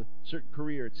called to a certain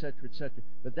career, etc., etc.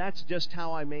 But that's just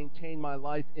how I maintain my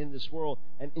life in this world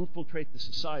and infiltrate the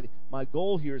society. My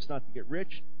goal here is not to get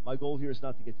rich. My goal here is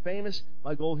not to get famous.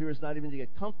 My goal here is not even to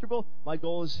get comfortable. My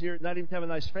goal is here not even to have a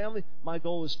nice family. My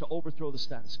goal is to overthrow the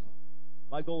status quo.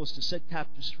 My goal is to set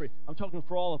captives free. I'm talking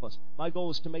for all of us. My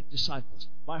goal is to make disciples.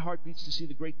 My heart beats to see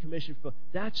the Great Commission fulfilled.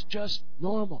 That's just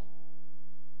normal.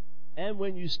 And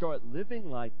when you start living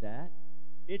like that,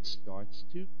 it starts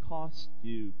to cost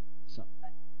you something.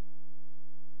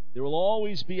 There will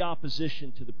always be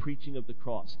opposition to the preaching of the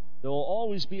cross. There will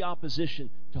always be opposition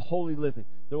to holy living.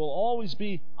 There will always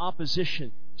be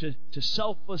opposition to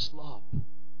selfless love.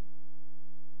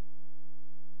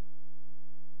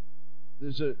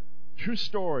 There's a true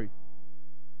story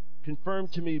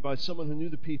confirmed to me by someone who knew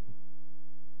the people.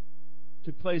 It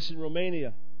took place in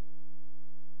Romania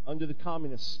under the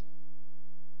communists.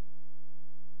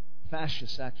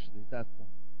 Fascists, actually, at that point.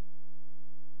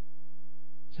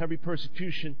 It's heavy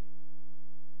persecution.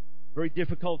 Very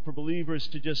difficult for believers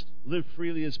to just live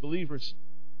freely as believers.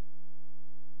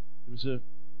 There was a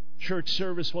church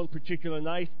service one particular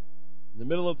night. In the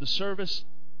middle of the service,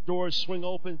 doors swing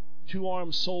open. 2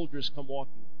 armed soldiers come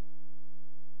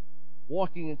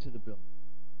walking into the building.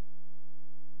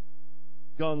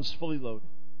 Guns fully loaded.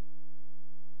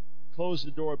 Close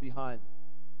the door behind them.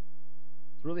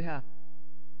 It's really happened.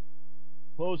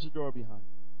 Closed the door behind them.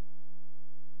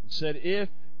 And said, if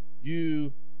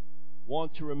you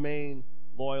want to remain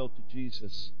loyal to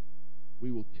Jesus,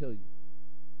 we will kill you.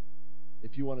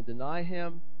 If you want to deny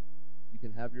Him, you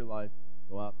can have your life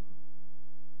go out the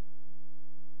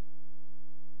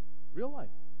door. Real life.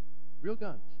 Real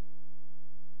guns.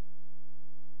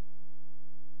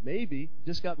 Maybe you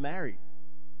just got married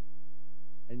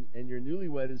and your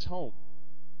newlywed is home.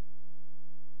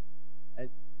 And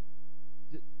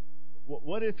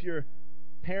what if your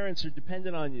parents are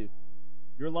dependent on you?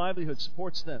 Your livelihood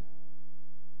supports them.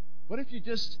 What if you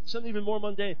just, something even more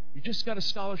mundane, you just got a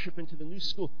scholarship into the new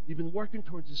school. You've been working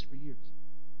towards this for years.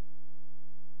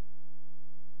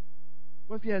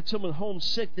 What if you had someone home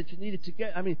sick that you needed to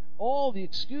get? I mean, all the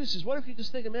excuses. What if you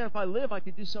just think, man, if I live, I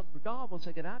could do something for God once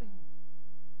I get out of here?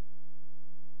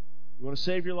 You want to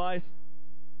save your life?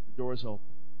 The door is open.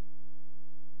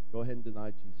 Go ahead and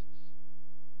deny Jesus.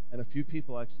 And a few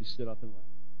people actually stood up and left.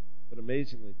 But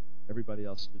amazingly, everybody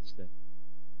else stood steady.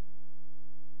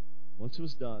 Once it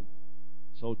was done,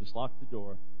 soldiers locked the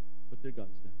door, put their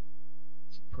guns down.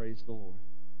 Said, praise the Lord.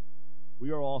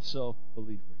 We are also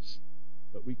believers.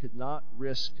 But we could not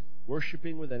risk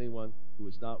worshiping with anyone who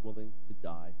is not willing to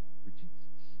die for Jesus.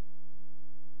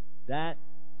 That,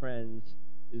 friends,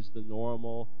 is the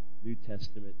normal New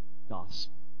Testament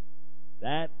gospel.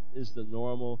 That is the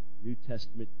normal New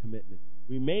Testament commitment.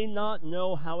 We may not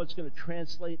know how it's going to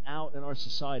translate out in our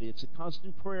society. It's a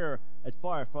constant prayer at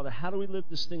Fire. Father, how do we live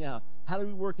this thing out? How do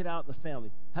we work it out in the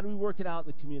family? How do we work it out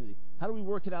in the community? How do we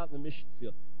work it out in the mission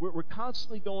field? We're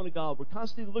constantly going to God. We're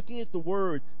constantly looking at the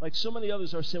Word like so many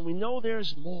others are saying. We know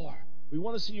there's more. We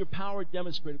want to see your power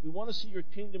demonstrated. We want to see your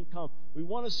kingdom come. We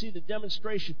want to see the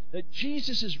demonstration that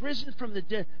Jesus is risen from the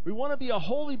dead. We want to be a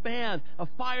holy band, a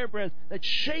firebrand that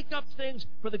shake up things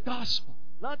for the gospel.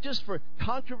 Not just for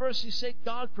controversy's sake,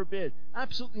 God forbid.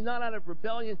 Absolutely not out of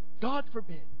rebellion, God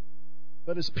forbid.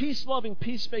 But as peace-loving,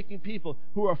 peace-making people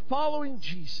who are following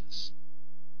Jesus,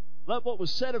 let what was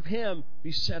said of Him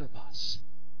be said of us.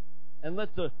 And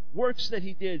let the works that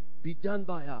He did be done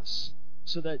by us,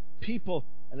 so that people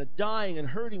in a dying and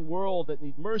hurting world that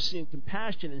need mercy and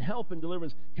compassion and help and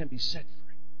deliverance can be set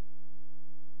free.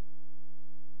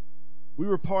 We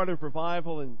were part of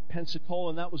revival in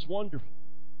Pensacola, and that was wonderful.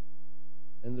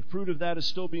 And the fruit of that is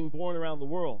still being born around the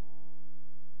world.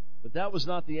 But that was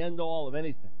not the end-all of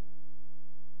anything.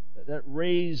 That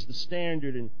raised the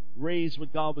standard and raised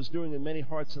what God was doing in many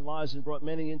hearts and lives and brought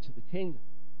many into the kingdom.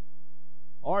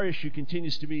 Our issue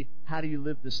continues to be, how do you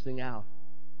live this thing out?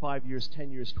 5 years,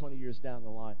 10 years, 20 years down the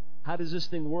line. How does this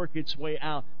thing work its way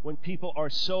out when people are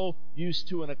so used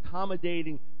to an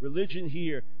accommodating religion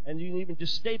here, and you can even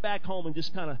just stay back home and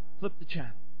just kind of flip the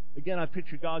channel? Again, I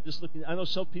picture God just looking. I know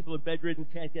some people are bedridden,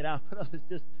 can't get out, but others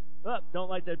just, don't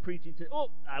like that preaching.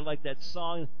 I like that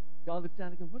song. God looks down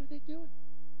and goes, what are they doing?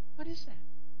 What is that?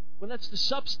 When that's the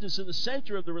substance and the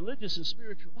center of the religious and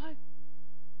spiritual life.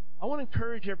 I want to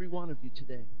encourage every one of you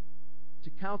today to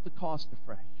count the cost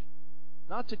afresh.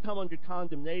 Not to come under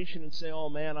condemnation and say, oh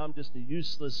man, I'm just a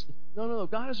useless. No.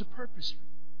 God has a purpose for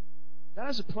you. God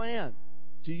has a plan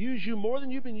to use you more than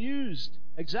you've been used.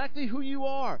 Exactly who you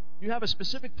are. You have a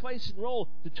specific place and role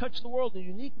to touch the world in a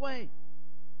unique way.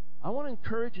 I want to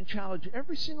encourage and challenge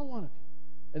every single one of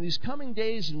you and these coming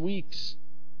days and weeks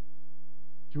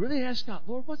to really ask God,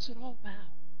 Lord, what's it all about?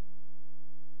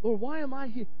 Lord, why am I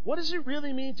here? What does it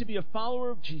really mean to be a follower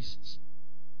of Jesus?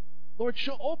 Lord,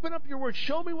 open up your word.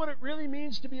 Show me what it really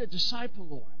means to be a disciple,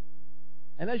 Lord.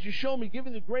 And as you show me, give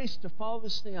me the grace to follow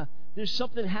this thing out. There's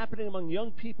something happening among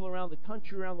young people around the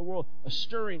country, around the world, a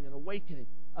stirring, an awakening.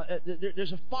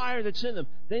 There's a fire that's in them.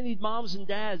 They need moms and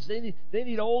dads. They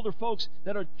need older folks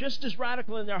that are just as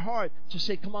radical in their heart to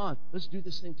say, come on, let's do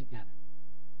this thing together.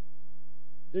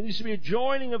 There needs to be a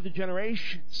joining of the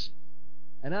generations.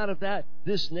 And out of that,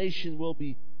 this nation will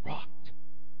be rocked.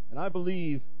 And I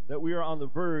believe that we are on the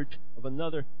verge of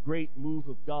another great move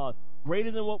of God,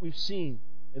 greater than what we've seen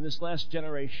in this last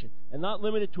generation, and not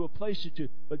limited to a place or two,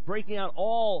 but breaking out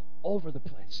all over the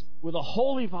place with a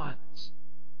holy violence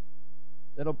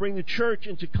that'll bring the church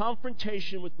into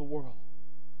confrontation with the world.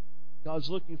 God's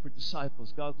looking for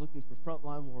disciples. God's looking for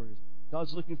frontline warriors.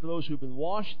 God's looking for those who've been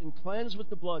washed and cleansed with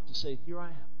the blood to say, here I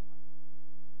am, Lord.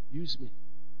 Use me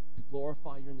to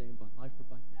glorify your name by life or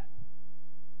by death.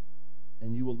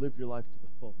 And you will live your life to the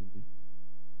full and do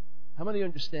it. How many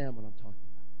understand what I'm talking about?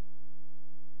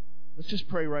 Let's just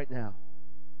pray right now.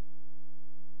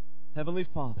 Heavenly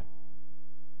Father,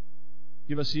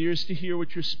 give us ears to hear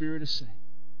what your Spirit is saying.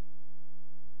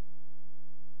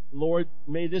 Lord,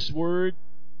 may this word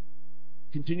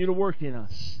continue to work in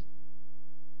us,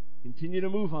 continue to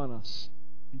move on us,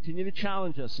 continue to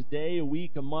challenge us a day, a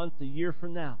week, a month, a year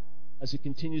from now, as it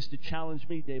continues to challenge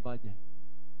me day by day.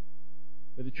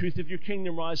 May the truth of your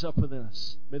kingdom rise up within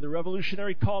us. May the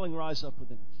revolutionary calling rise up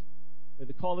within us. May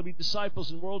the call to be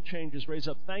disciples and world changers raise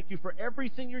up. Thank you for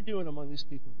everything you're doing among these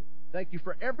people here. Thank you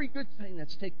for every good thing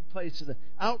that's taking place in the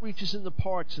outreaches in the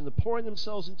parks and the pouring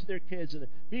themselves into their kids and the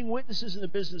being witnesses in the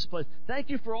business place. Thank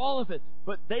you for all of it.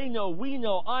 But they know, we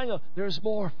know, I know, there's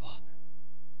more, Father.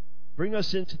 Bring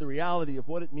us into the reality of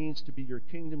what it means to be your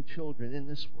kingdom children in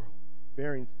this world,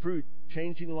 bearing fruit,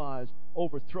 changing lives,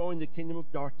 overthrowing the kingdom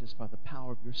of darkness by the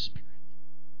power of your Spirit.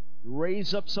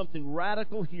 Raise up something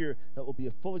radical here that will be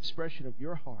a full expression of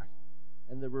your heart,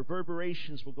 and the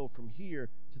reverberations will go from here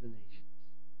to the nations.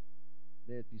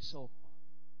 May it be so,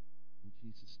 Father. In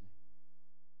Jesus' name.